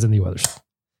franchise than the Oilers.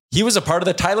 He was a part of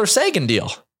the Tyler Sagan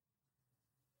deal.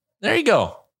 There you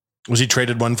go. Was he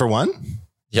traded 1-for-1?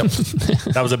 Yep.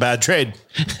 That was a bad trade.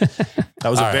 That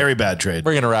was a very bad trade.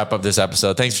 We're going to wrap up this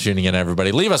episode. Thanks for tuning in,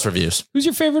 everybody. Leave us reviews. Who's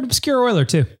your favorite obscure Oiler,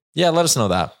 too? Yeah, let us know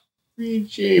that.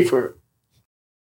 G for